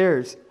up the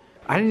stairs.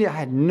 I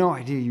had no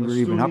idea you were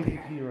even up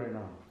here. Right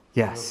now.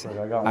 Yes,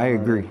 I I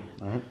agree.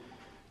 All right.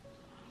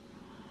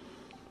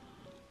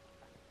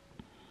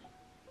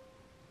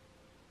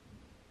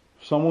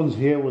 Someone's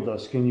here with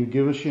us. Can you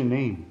give us your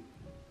name?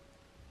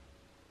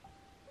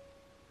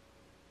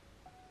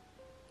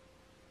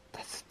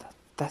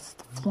 That's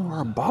the floor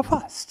above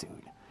us, dude.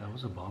 That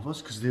was above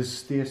us? Because there's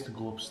stairs to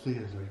go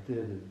upstairs right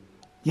there, dude.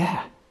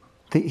 Yeah.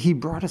 He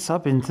brought us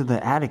up into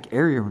the attic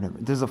area or whatever.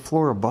 There's a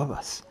floor above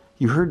us.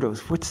 You heard those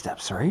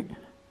footsteps, right?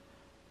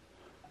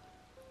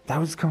 That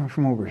was coming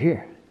from over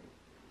here.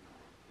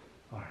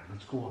 All right,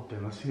 let's go up there.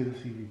 Let's hear the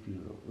CVP.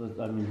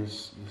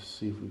 Let's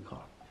see if we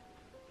caught.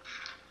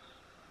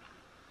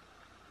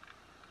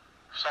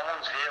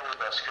 Someone's here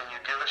with us. Can you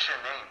give us your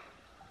name?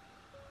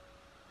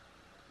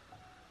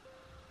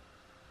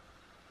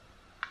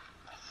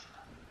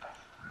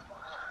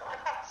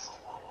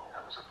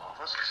 That was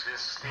above us.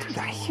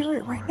 I hear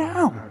it right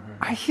now.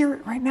 I hear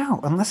it right now.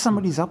 Unless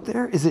somebody's up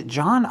there. Is it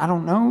John? I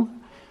don't know.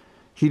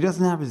 He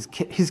doesn't have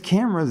his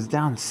camera's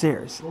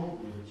downstairs.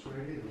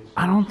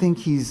 I don't think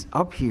he's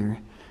up here.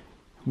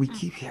 We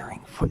keep hearing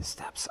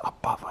footsteps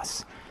above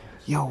us.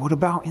 Yo, what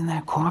about in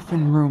that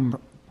coffin room?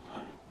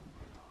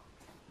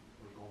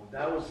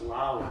 That was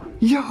loud.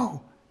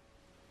 Yo!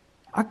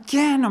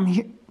 Again, I'm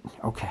here.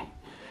 Okay.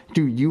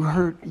 Dude, you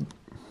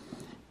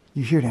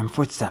hear them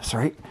footsteps,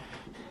 right?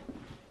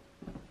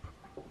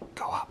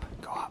 Go up,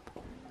 go up.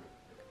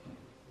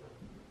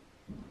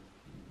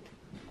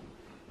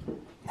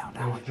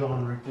 No,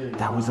 John right there.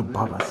 that was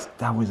above us.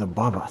 That was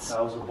above us.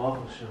 That was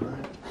above us,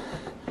 right?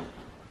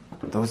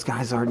 Those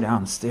guys are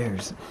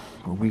downstairs,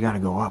 but we gotta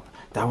go up.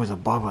 That was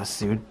above us,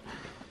 dude.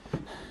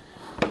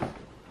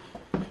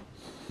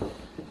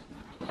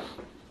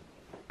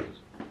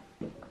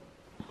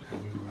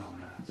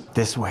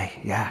 This way,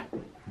 yeah.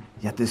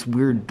 Yeah, this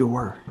weird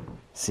door.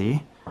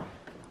 See?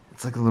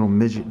 It's like a little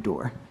midget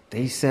door.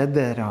 They said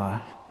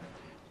that,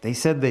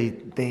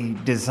 they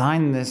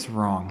designed this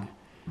wrong.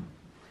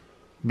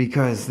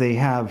 Because they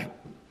have,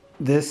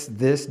 this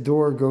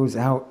door goes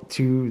out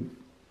to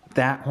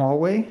that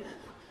hallway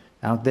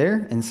out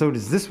there, and so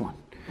does this one.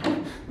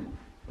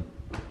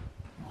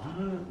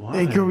 What?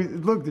 They go,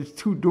 look, there's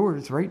two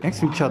doors right next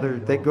to each other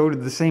that go to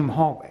the same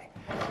hallway.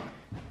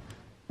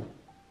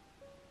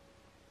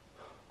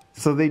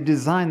 So they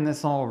designed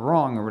this all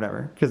wrong or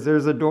whatever, because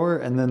there's a door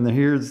and then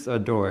here's a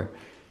door.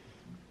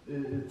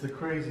 It's a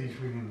crazy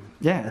freaking...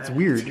 Yeah, it's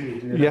weird.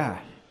 Yeah.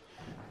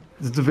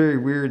 It's a very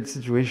weird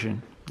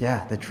situation.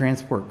 Yeah, the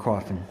transport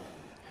coffin.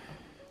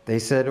 They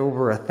said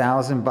over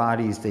 1,000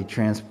 bodies they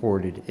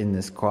transported in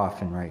this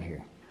coffin right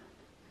here.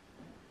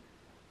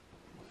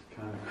 It's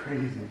kind of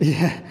crazy.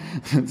 Yeah,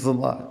 it's a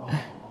lot. This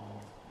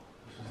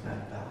is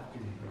that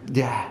balcony.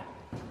 Yeah.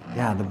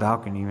 Yeah, the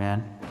balcony,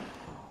 man.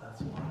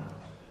 That's wild.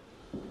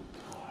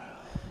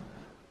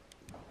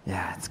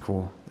 Yeah, it's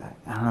cool.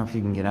 I don't know if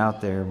you can get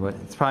out there, but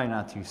it's probably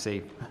not too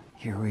safe.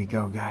 Here we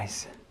go,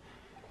 guys.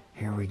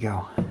 Here we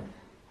go.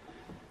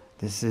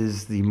 This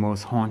is the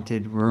most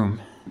haunted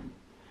room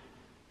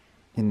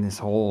in this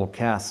whole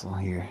castle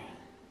here.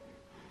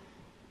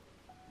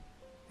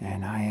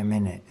 And I am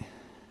in it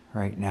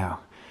right now.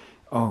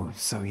 Oh,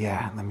 so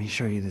yeah, let me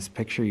show you this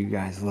picture, you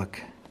guys.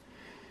 Look.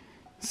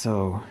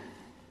 So,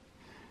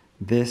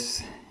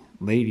 this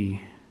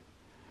lady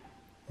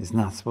is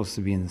not supposed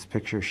to be in this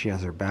picture. She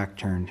has her back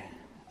turned.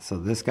 So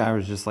this guy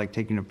was just like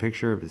taking a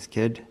picture of his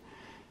kid.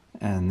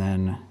 And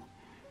then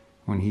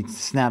when he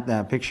snapped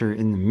that picture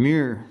in the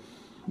mirror,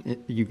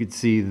 you could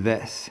see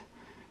this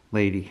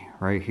lady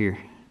right here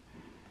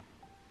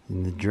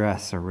in the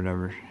dress or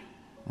whatever.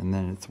 And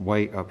then it's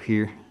white up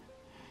here.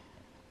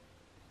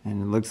 And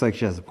it looks like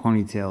she has a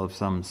ponytail of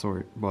some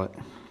sort, but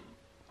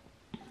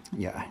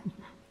yeah,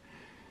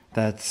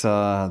 that's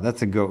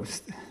a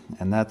ghost.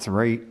 And that's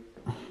right,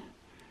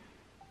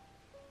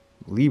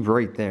 leave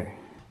right there.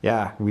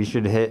 Yeah, we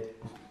should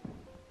hit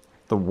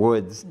the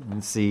woods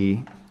and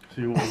see.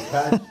 See what we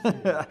catch?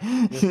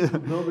 There's 2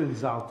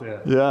 buildings out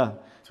there. Yeah.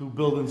 2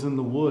 buildings in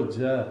the woods,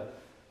 yeah,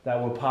 that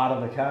were part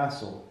of the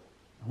castle.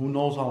 Who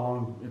knows how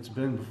long it's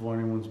been before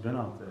anyone's been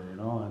out there, you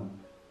know? And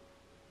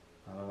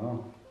I don't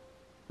know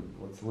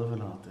what's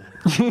living out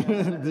there.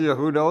 Yeah,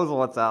 who knows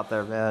what's out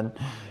there, man?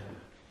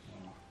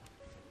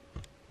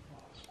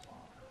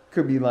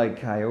 Could be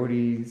like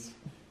coyotes.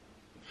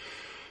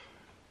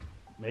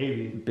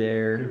 Maybe.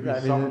 Bear. Could be I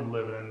mean, someone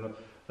living in the...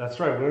 That's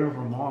right, we're in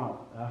Vermont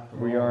after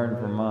we all, are in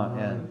right? Vermont,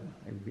 yeah.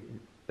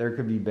 There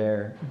could be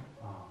bear.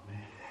 Oh,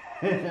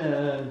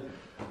 man.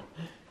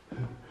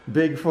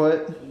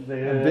 Bigfoot.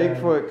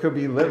 Bigfoot could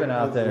be living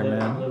out there,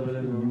 man.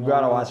 You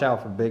gotta watch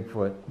out for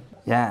Bigfoot.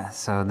 Yeah,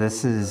 so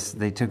this is,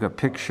 they took a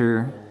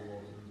picture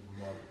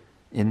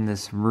in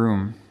this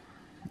room,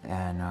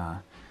 and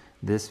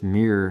this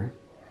mirror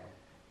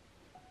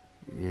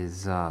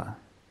is,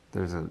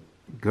 there's a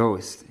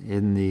ghost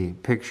in the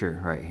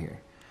picture right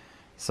here.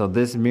 So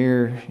this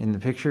mirror in the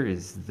picture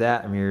is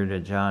that mirror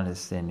that John is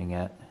standing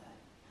at,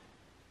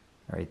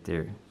 right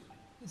there.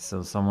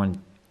 So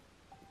someone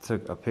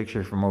took a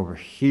picture from over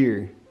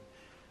here,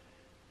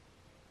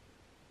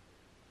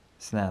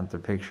 snapped the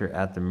picture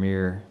at the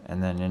mirror,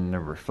 and then in the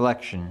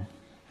reflection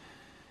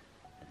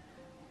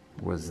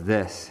was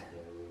this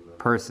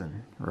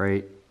person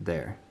right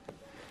there,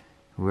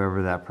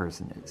 whoever that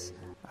person is.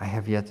 I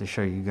have yet to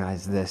show you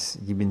guys this.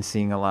 You've been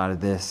seeing a lot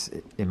of this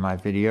in my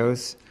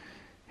videos.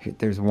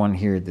 There's one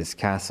here at this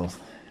castle.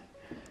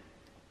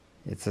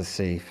 It's a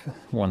safe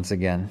once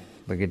again.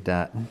 Look at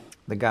that.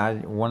 The guy,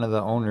 one of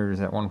the owners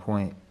at one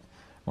point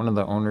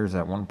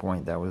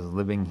that was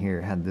living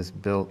here had this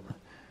built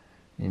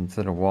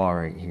into the wall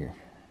right here,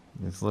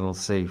 this little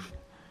safe.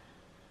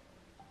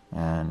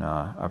 And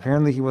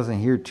apparently he wasn't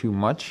here too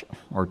much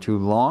or too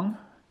long,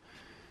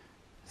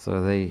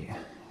 so they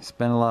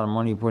spent a lot of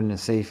money putting a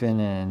safe in,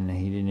 and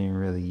he didn't even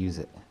really use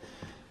it.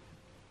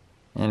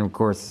 And of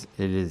course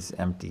it is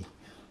empty.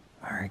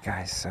 All right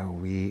guys, so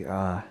we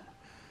are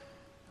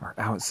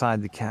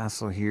outside the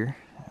castle here,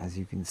 as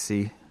you can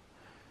see.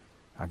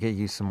 I'll get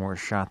you some more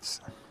shots,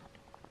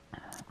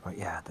 but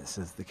yeah, this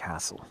is the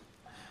castle.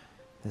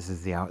 This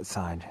is the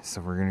outside, so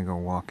we're gonna go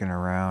walking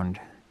around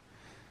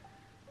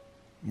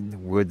in the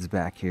woods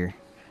back here,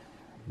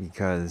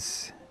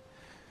 because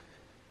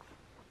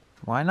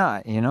why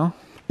not, you know?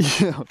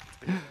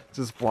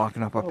 Just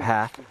walking up a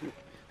path.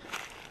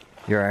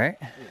 You all right?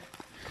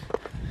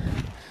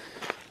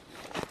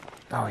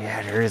 Oh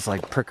yeah, there is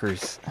like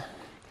prickers.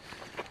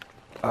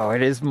 Oh,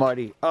 it is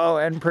muddy. Oh,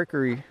 and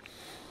prickery.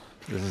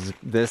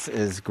 This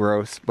is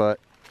gross, but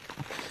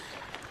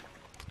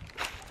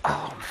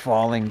oh, I'm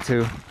falling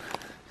too.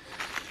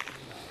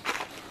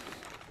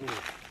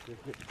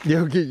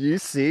 Yo, can you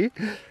see?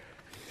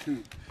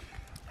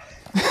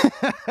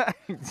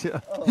 This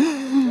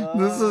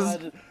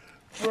is,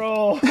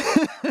 Bro.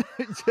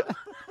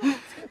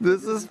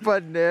 this is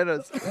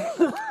bananas.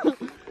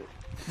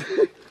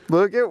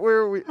 Look at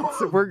where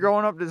we're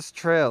going up this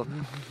trail.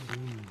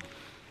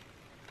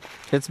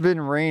 It's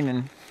been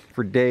raining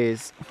for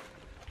days.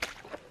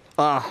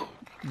 Ah,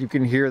 you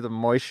can hear the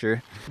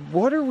moisture.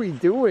 What are we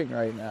doing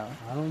right now?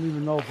 I don't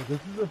even know, but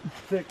this is a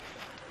thick.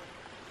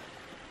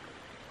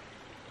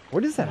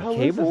 What is that, a How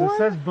cable is this? wire? It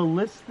says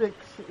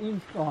ballistics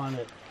ink on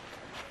it.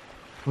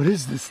 What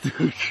is this,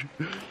 dude?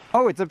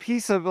 Oh, it's a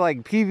piece of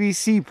like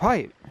PVC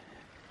pipe.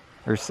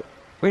 Or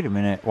wait a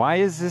minute. Why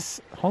is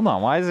this? Hold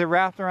on. Why is it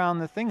wrapped around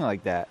the thing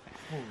like that?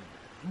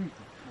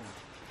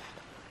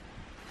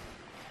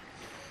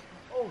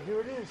 Oh, here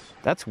it is.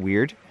 That's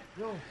weird.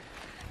 Yo,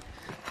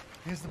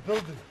 here's the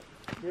building.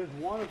 Here's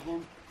one of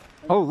them.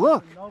 Oh,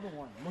 look. Another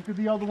one. Look at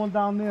the other one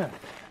down there.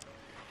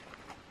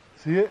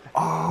 See it?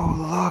 Oh,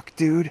 look,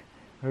 dude.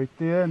 Right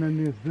there, and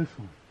then there's this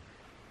one.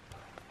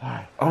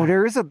 Oh,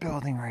 there is a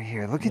building right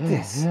here. Look at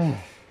this. Yeah.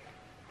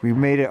 We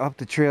made it up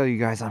the trail, you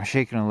guys. I'm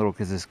shaking a little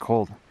because it's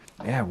cold.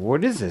 Yeah,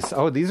 what is this?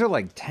 Oh, these are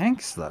like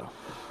tanks, though.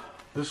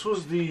 This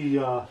was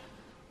the,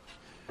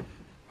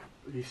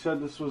 he said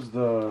this was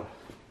the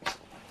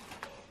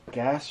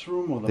gas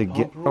room or the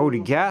pump room? Oh, the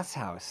gas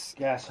house.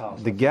 Gas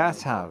house. The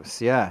gas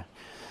house, yeah.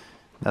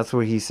 That's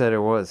what he said it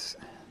was.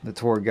 The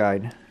tour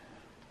guide.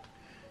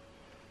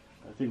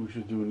 I think we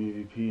should do an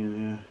EVP in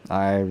here.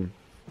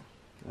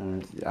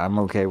 I'm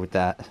okay with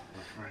that.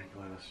 Frank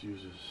let us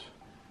use his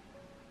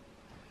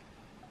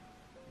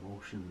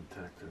motion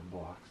detector and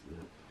boxed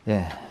it.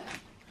 Yeah.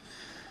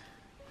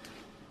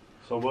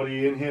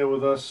 Somebody in here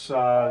with us,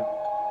 Yo,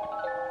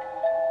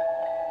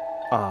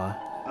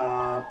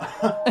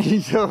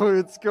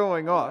 it's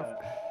going off.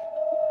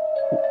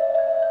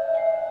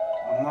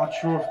 I'm not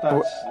sure if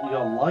that's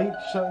your light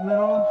shutting it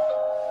off.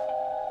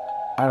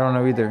 I don't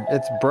know either.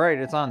 It's bright.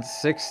 It's on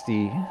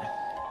 60.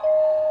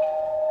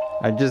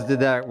 I just did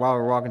that while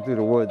we're walking through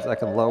the woods. I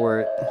can lower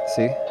it.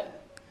 See?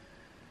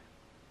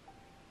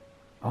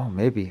 Oh,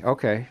 maybe.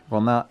 Okay.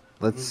 Well, not.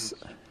 Let's.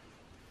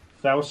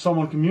 That was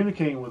someone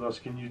communicating with us.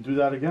 Can you do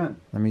that again?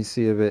 Let me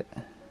see if it.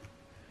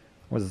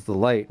 Was the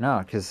light? No,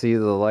 because see,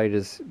 the light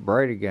is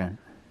bright again.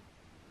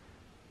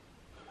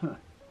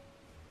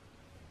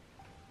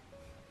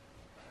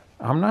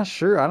 I'm not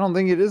sure. I don't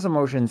think it is a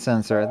motion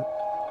sensor.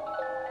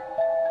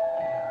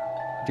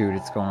 Dude,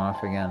 it's going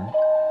off again.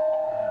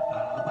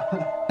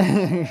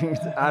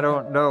 I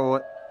don't know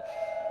what.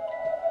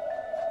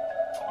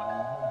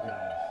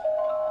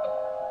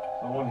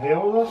 Someone here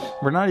with us?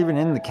 We're not even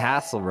in the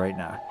castle right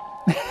now.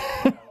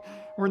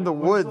 We're in the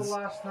woods. When's the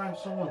last time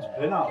someone's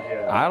been out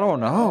here? I don't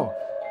know.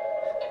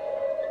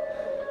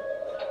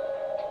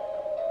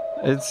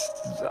 It's,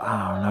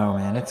 I don't know,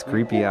 man. It's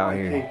creepy out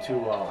here.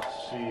 To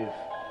see if.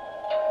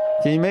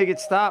 Can you make it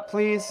stop,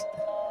 please?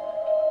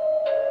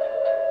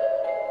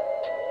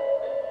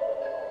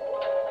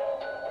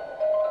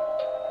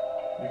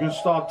 You can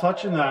start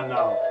touching that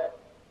now.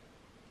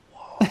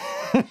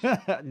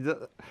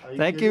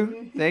 Thank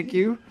you. Thank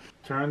you.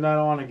 Turn that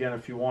on again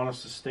if you want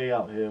us to stay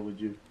out here, would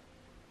you?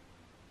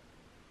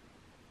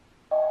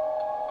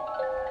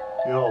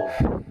 Yo.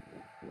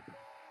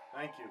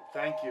 Thank you.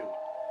 Thank you.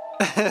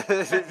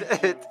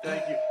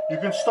 Thank you. You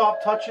can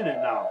stop touching it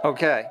now.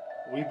 Okay.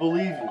 We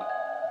believe you.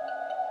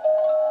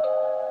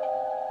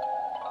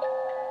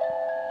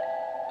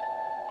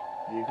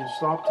 You can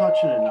stop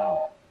touching it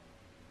now.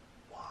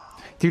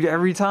 Dude,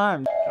 every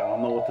time. I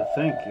don't know what to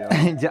think,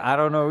 yo. I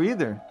don't know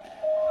either.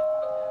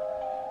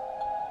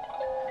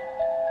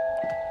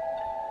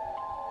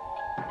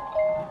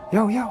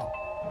 Yo.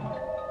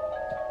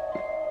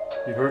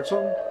 You heard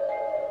something?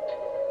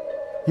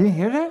 You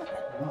hear that?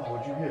 No,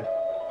 what'd you hear?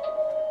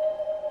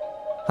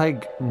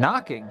 Like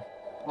knocking.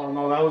 Oh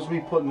no, that was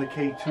me putting the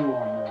K2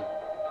 on there.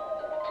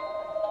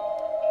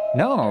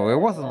 No, it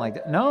wasn't like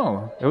that.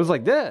 No, it was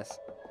like this.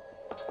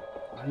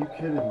 Are you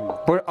kidding me?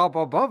 But up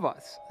above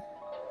us.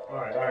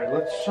 Alright,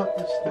 let's shut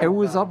this down. It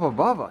was now up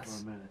above for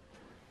us. a minute.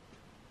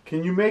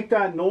 Can you make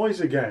that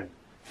noise again?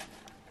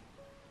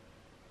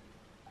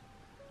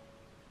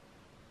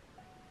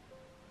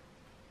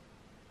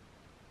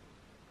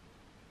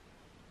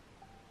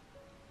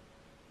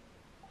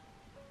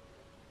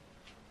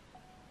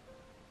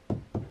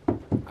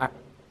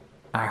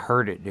 I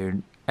heard it,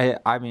 dude.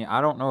 I mean,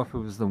 I don't know if it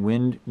was the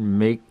wind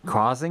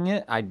causing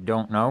it. I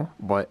don't know,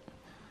 but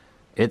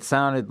it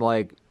sounded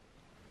like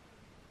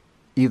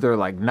either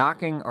like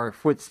knocking or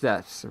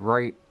footsteps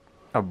right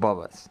above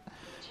us.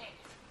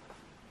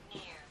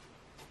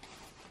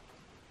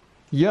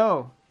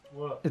 Yo,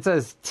 What? it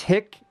says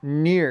tick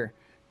near.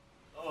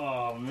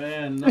 Oh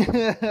man, no.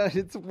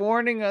 It's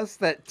warning us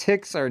that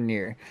ticks are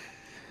near.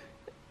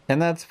 And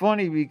that's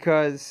funny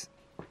because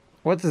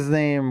what's his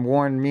name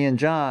warned me and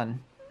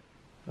John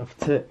Of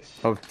ticks.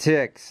 of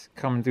ticks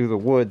coming through the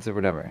woods or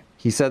whatever.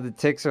 He said the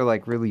ticks are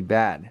like really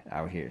bad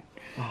out here.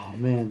 Oh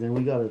man, then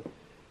we gotta.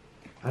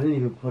 I didn't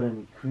even put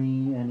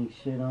any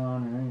shit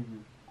on or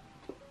anything.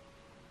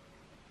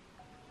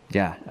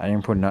 Yeah, I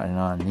didn't put nothing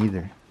on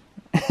either.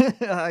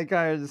 I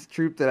kind of just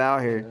trooped it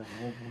out here.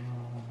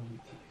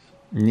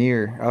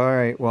 Near. All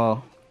right,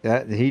 well,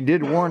 he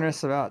did warn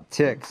us about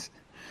ticks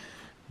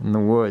in the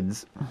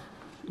woods.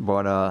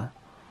 But,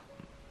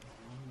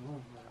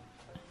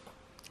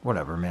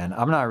 whatever, man.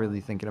 I'm not really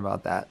thinking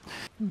about that.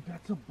 Dude,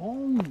 that's a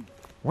bone.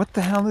 What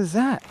the hell is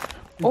that?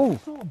 Dude, Oh, I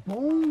saw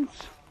bones.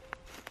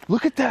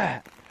 Look at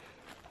that.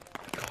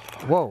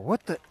 whoa,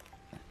 what the?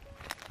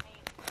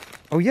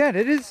 Oh, yeah,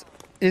 it is.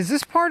 Is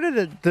this part of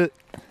the...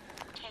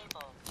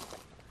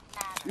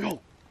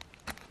 Yo.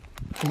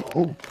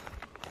 Oh.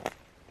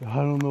 I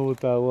don't know what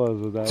that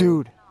was.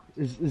 Dude,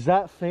 Is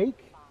that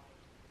fake?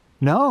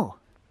 no.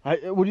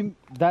 What do you?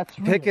 That's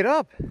real. Pick it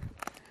up.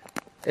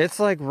 It's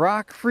like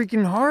rock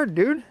freaking hard,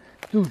 dude.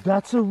 Dude,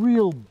 that's a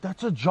real.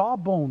 That's a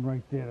jawbone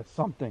right there. That's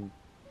something.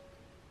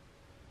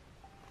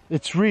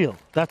 It's real.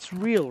 That's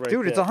real, right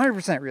Dude, there. it's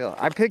 100% real.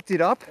 I picked it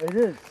up. It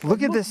is.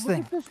 Look at this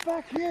thing. Look at this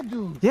back here,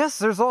 dude. Yes,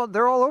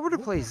 they're all over the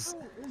place.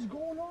 What the hell is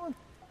going on?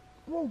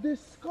 Bro, there's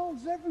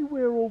skulls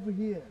everywhere over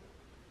here.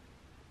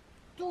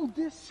 Dude,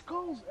 there's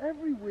skulls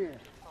everywhere.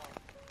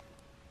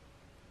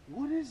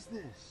 What is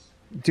this?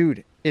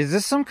 Dude, is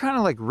this some kind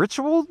of like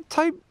ritual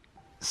type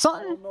I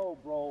something? don't know,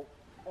 bro.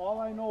 All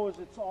I know is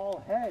it's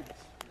all heads.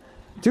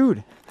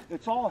 Dude,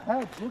 It's all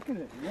heads. Look at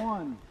it.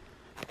 1,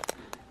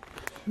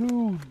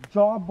 2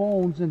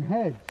 jawbones and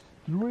heads.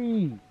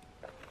 3,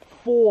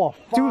 4,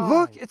 5. dude,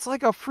 look, it's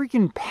like a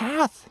freaking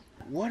path.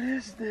 What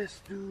is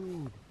this,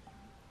 dude?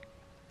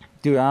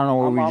 Dude, I don't know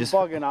what I'm we just...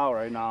 bugging out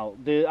right now.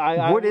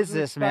 What is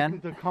this, man?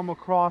 To come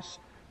across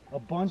a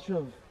bunch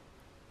of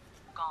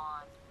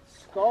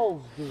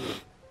skulls, dude.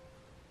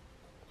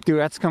 Dude,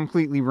 that's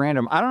completely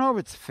random. I don't know if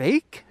it's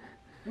fake.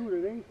 Dude,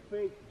 it ain't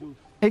fake, dude.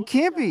 It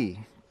can't be.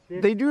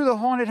 They do the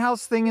haunted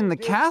house thing in the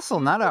castle,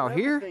 not out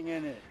here. Everything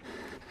in it.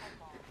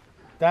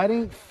 That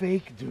ain't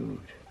fake, dude.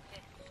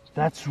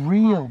 That's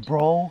real,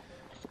 bro.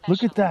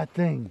 Look at that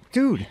thing.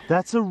 Dude,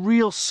 That's a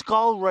real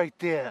skull right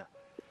there.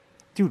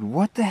 dude,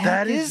 what the heck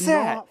That is is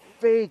that? not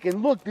fake.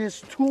 And look, there's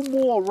 2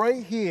 more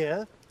right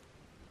here.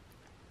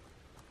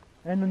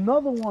 And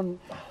another one.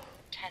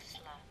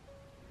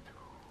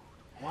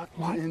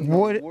 What in the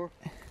What? world?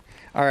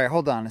 All right,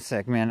 hold on a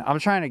sec, man. I'm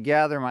trying to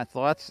gather my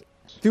thoughts.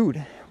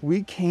 Dude,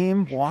 we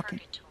came walking...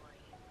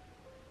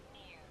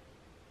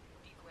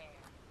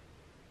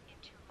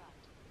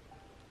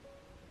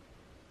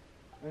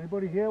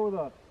 Anybody here with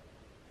us?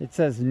 It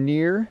says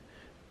near.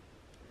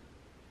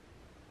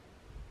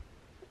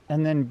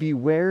 And then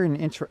beware and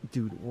intro...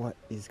 Dude, what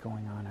is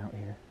going on out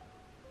here?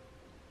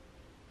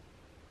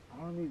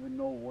 I don't even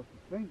know what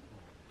to think.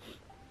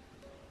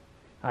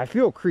 I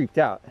feel creeped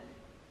out.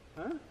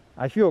 Huh?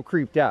 I feel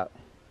creeped out.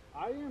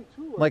 I am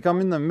too. Like I'm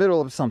in the middle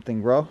of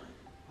something, bro.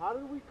 How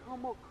did we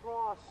come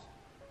across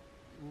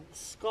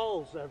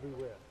skulls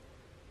everywhere?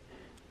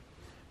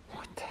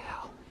 What the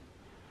hell?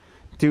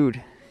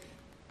 Dude,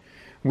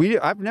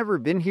 I've never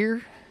been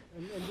here,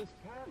 And this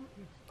path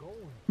keeps going.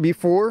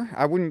 before,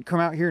 I wouldn't come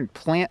out here and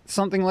plant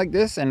something like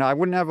this, and I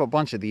wouldn't have a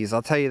bunch of these,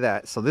 I'll tell you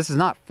that. So this is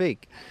not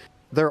fake.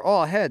 They're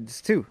all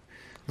heads too.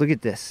 Look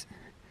at this.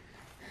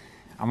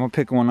 I'm gonna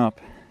pick one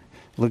up.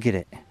 Look at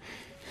it.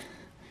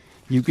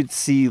 You could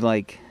see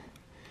like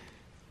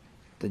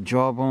the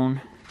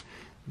jawbone,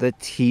 the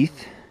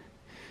teeth,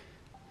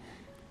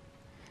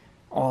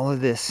 all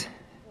of this.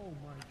 Oh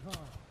my God.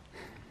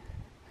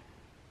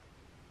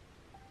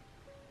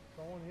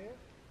 Someone here?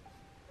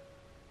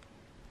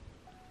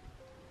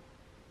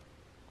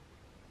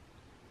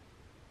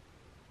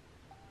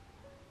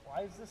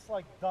 Why is this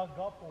like dug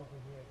up over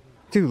here,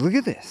 dude? Dude, look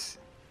at this.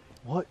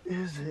 What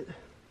is it?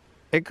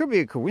 It could be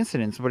a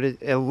coincidence, but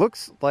it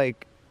looks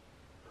like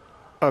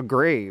a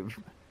grave.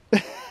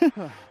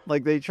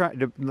 Like they tried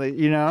to,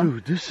 you know?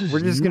 Dude, this is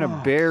We're just gonna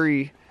nuts.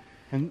 bury.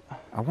 And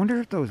I wonder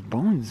if those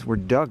bones were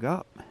dug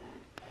up.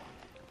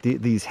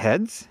 These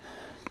heads?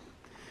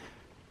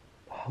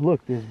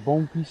 look, there's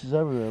bone pieces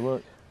everywhere.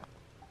 Look.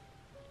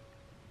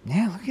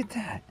 Yeah, look at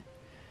that.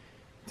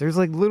 There's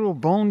like little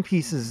bone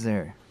pieces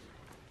there.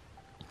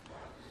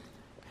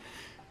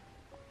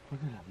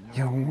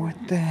 Yo, what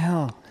the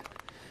hell?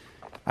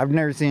 I've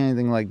never seen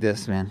anything like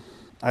this, man.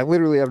 I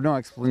literally have no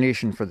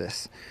explanation for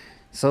this.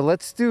 So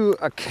let's do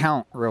a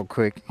count real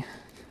quick.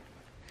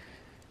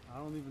 I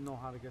don't even know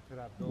how to get to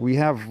that building. We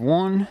have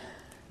one.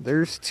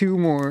 There's two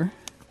more.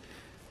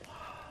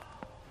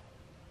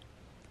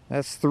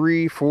 That's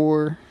 3,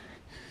 4,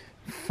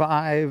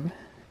 5,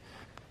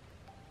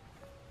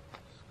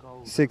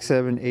 6,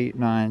 7, 8,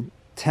 9,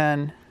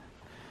 10,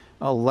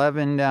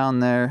 11 down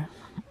there,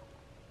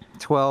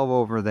 12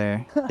 over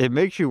there. It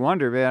makes you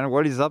wonder, man,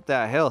 what is up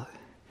that hill?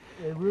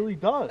 It really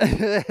does.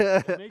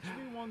 It makes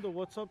me wonder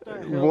what's up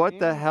that hill. What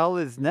the hell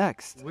is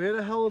next? Where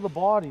the hell are the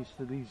bodies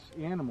to these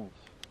animals?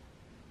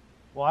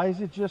 Why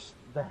is it just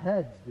the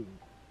heads, dude?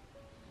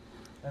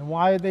 And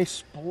why are they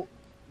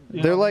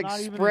They're like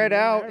spread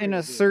out in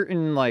a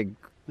certain like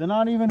they're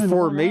not even in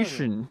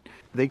formation.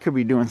 They could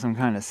be doing some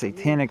kind of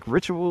satanic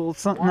ritual,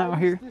 something out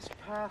here. Why is this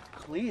path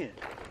cleared?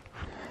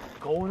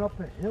 Going up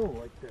a hill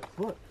like this.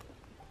 Look.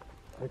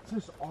 It's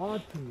just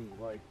odd to me.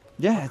 Like,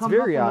 yeah, how it's come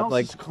very nothing odd. else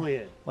Like, is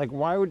cleared? like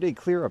why would they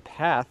clear a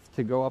path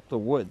to go up the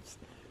woods?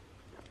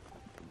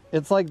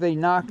 It's like they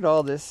knocked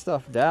all this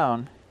stuff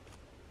down.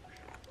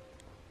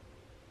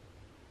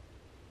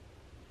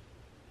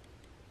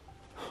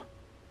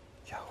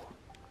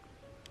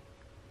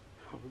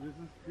 This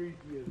is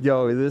creepy.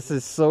 Yo, this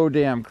is so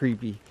damn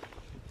creepy.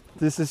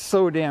 This is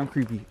so damn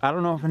creepy. I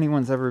don't know if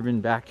anyone's ever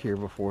been back here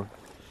before.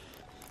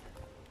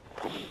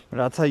 But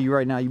I'll tell you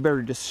right now, you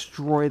better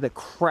destroy the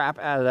crap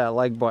out of that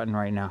like button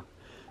right now.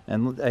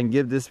 And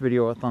give this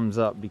video a thumbs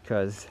up,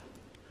 because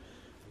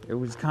it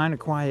was kind of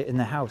quiet in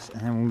the house.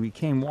 And then when we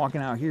came walking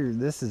out here,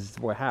 this is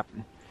what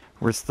happened.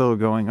 We're still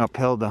going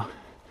uphill though.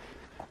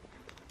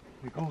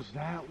 It goes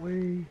that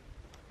way.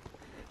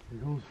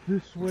 It goes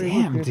this way.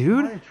 Damn, Look, there's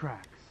dude. tire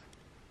tracks.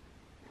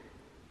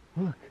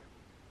 Look.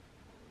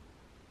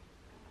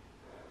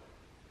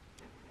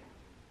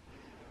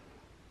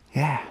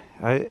 Yeah,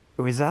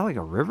 was that like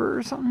a river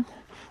or something?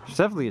 There's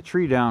definitely a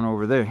tree down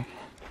over there.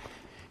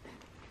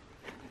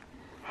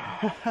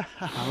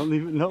 I don't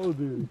even know,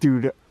 dude.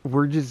 Dude,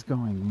 we're just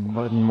going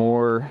one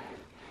more.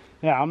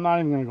 Yeah, I'm not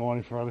even gonna go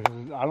any further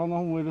because I don't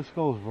know where this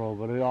goes, bro.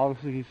 But it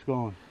obviously keeps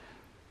going.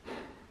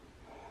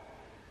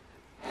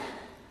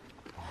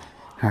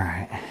 All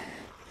right.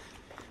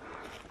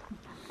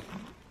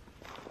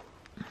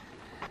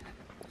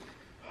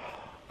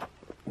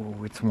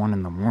 Oh, it's 1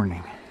 in the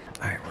morning.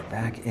 All right, we're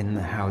back in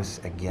the house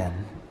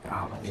again.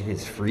 Oh, it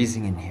is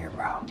freezing in here,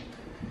 bro.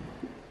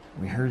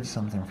 We heard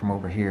something from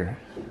over here.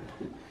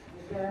 You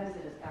guys,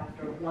 it is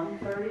after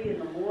 1:30 in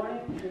the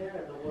morning here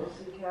at the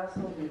Wilson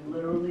Castle. We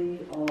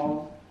literally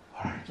all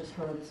just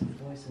heard some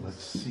voices.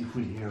 Let's see if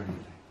we hear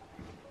anything.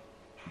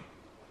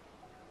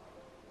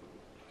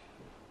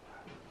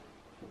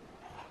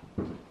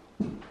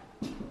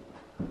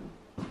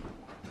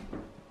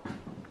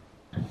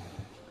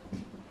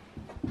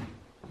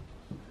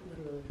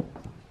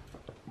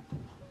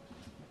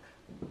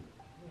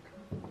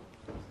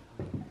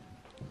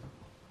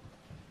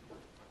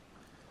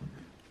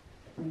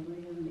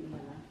 Anybody have an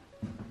EMF?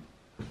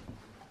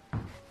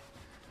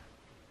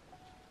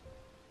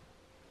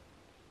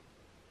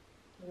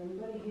 Is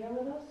anybody here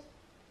with us?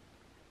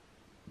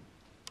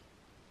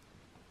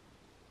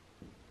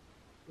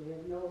 We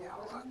have no.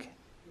 Yo, look.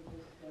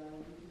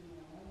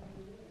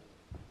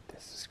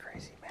 This is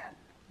crazy, man.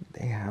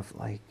 They have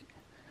like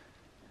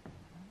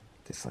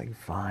this like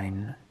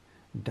fine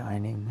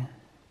dining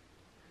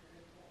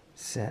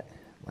set,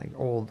 like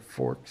old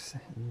forks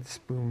and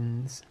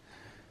spoons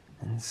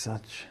and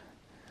such.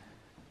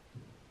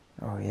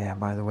 Oh yeah,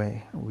 by the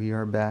way, we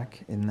are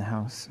back in the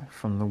house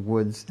from the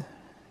woods.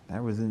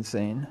 That was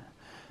insane.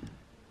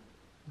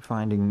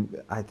 Finding,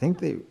 I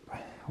think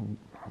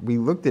we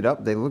looked it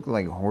up, they look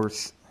like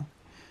horse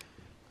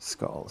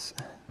skulls.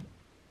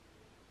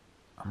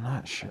 I'm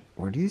not sure.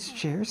 Were these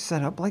chairs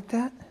set up like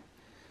that?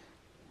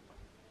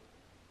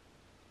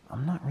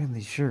 I'm not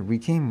really sure. We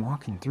came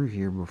walking through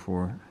here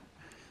before.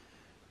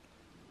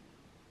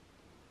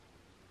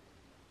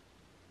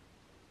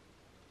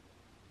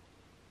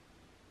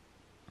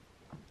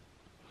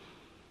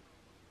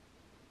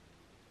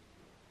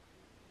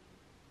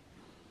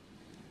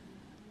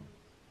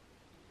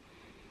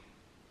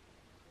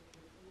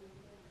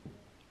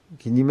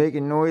 Can you make a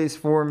noise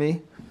for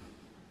me?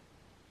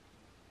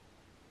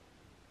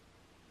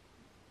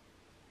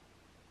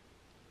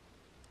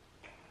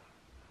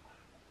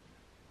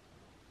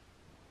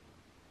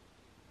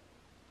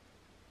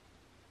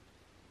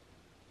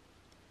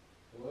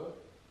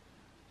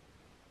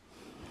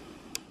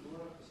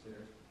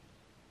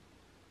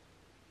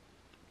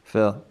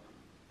 Phil.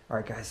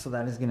 Alright guys, so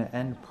that is going to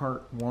end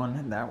part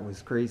 1. That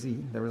was crazy.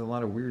 There was a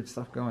lot of weird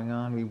stuff going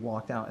on. We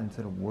walked out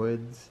into the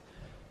woods.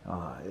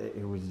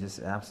 It was just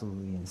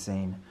absolutely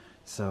insane.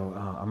 So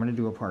I'm going to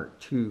do a part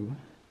 2,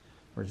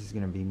 which is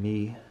going to be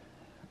me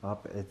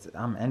up.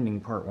 I'm ending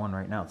part 1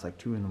 right now. It's like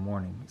 2 in the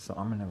morning. So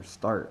I'm going to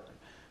start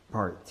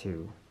part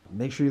 2.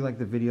 Make sure you like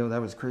the video.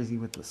 That was crazy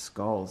with the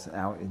skulls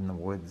out in the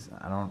woods.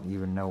 I don't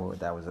even know what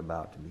that was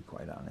about, to be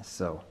quite honest.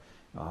 So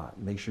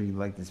make sure you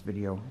like this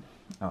video.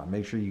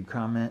 Make sure you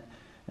comment.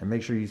 And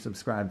make sure you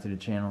subscribe to the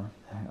channel.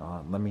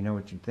 Let me know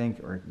what you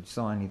think, or if you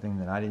saw anything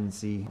that I didn't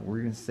see. We're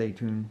going to stay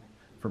tuned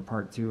for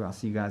part 2. I'll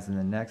see you guys in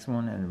the next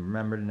one. And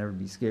remember to never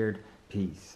be scared. Peace.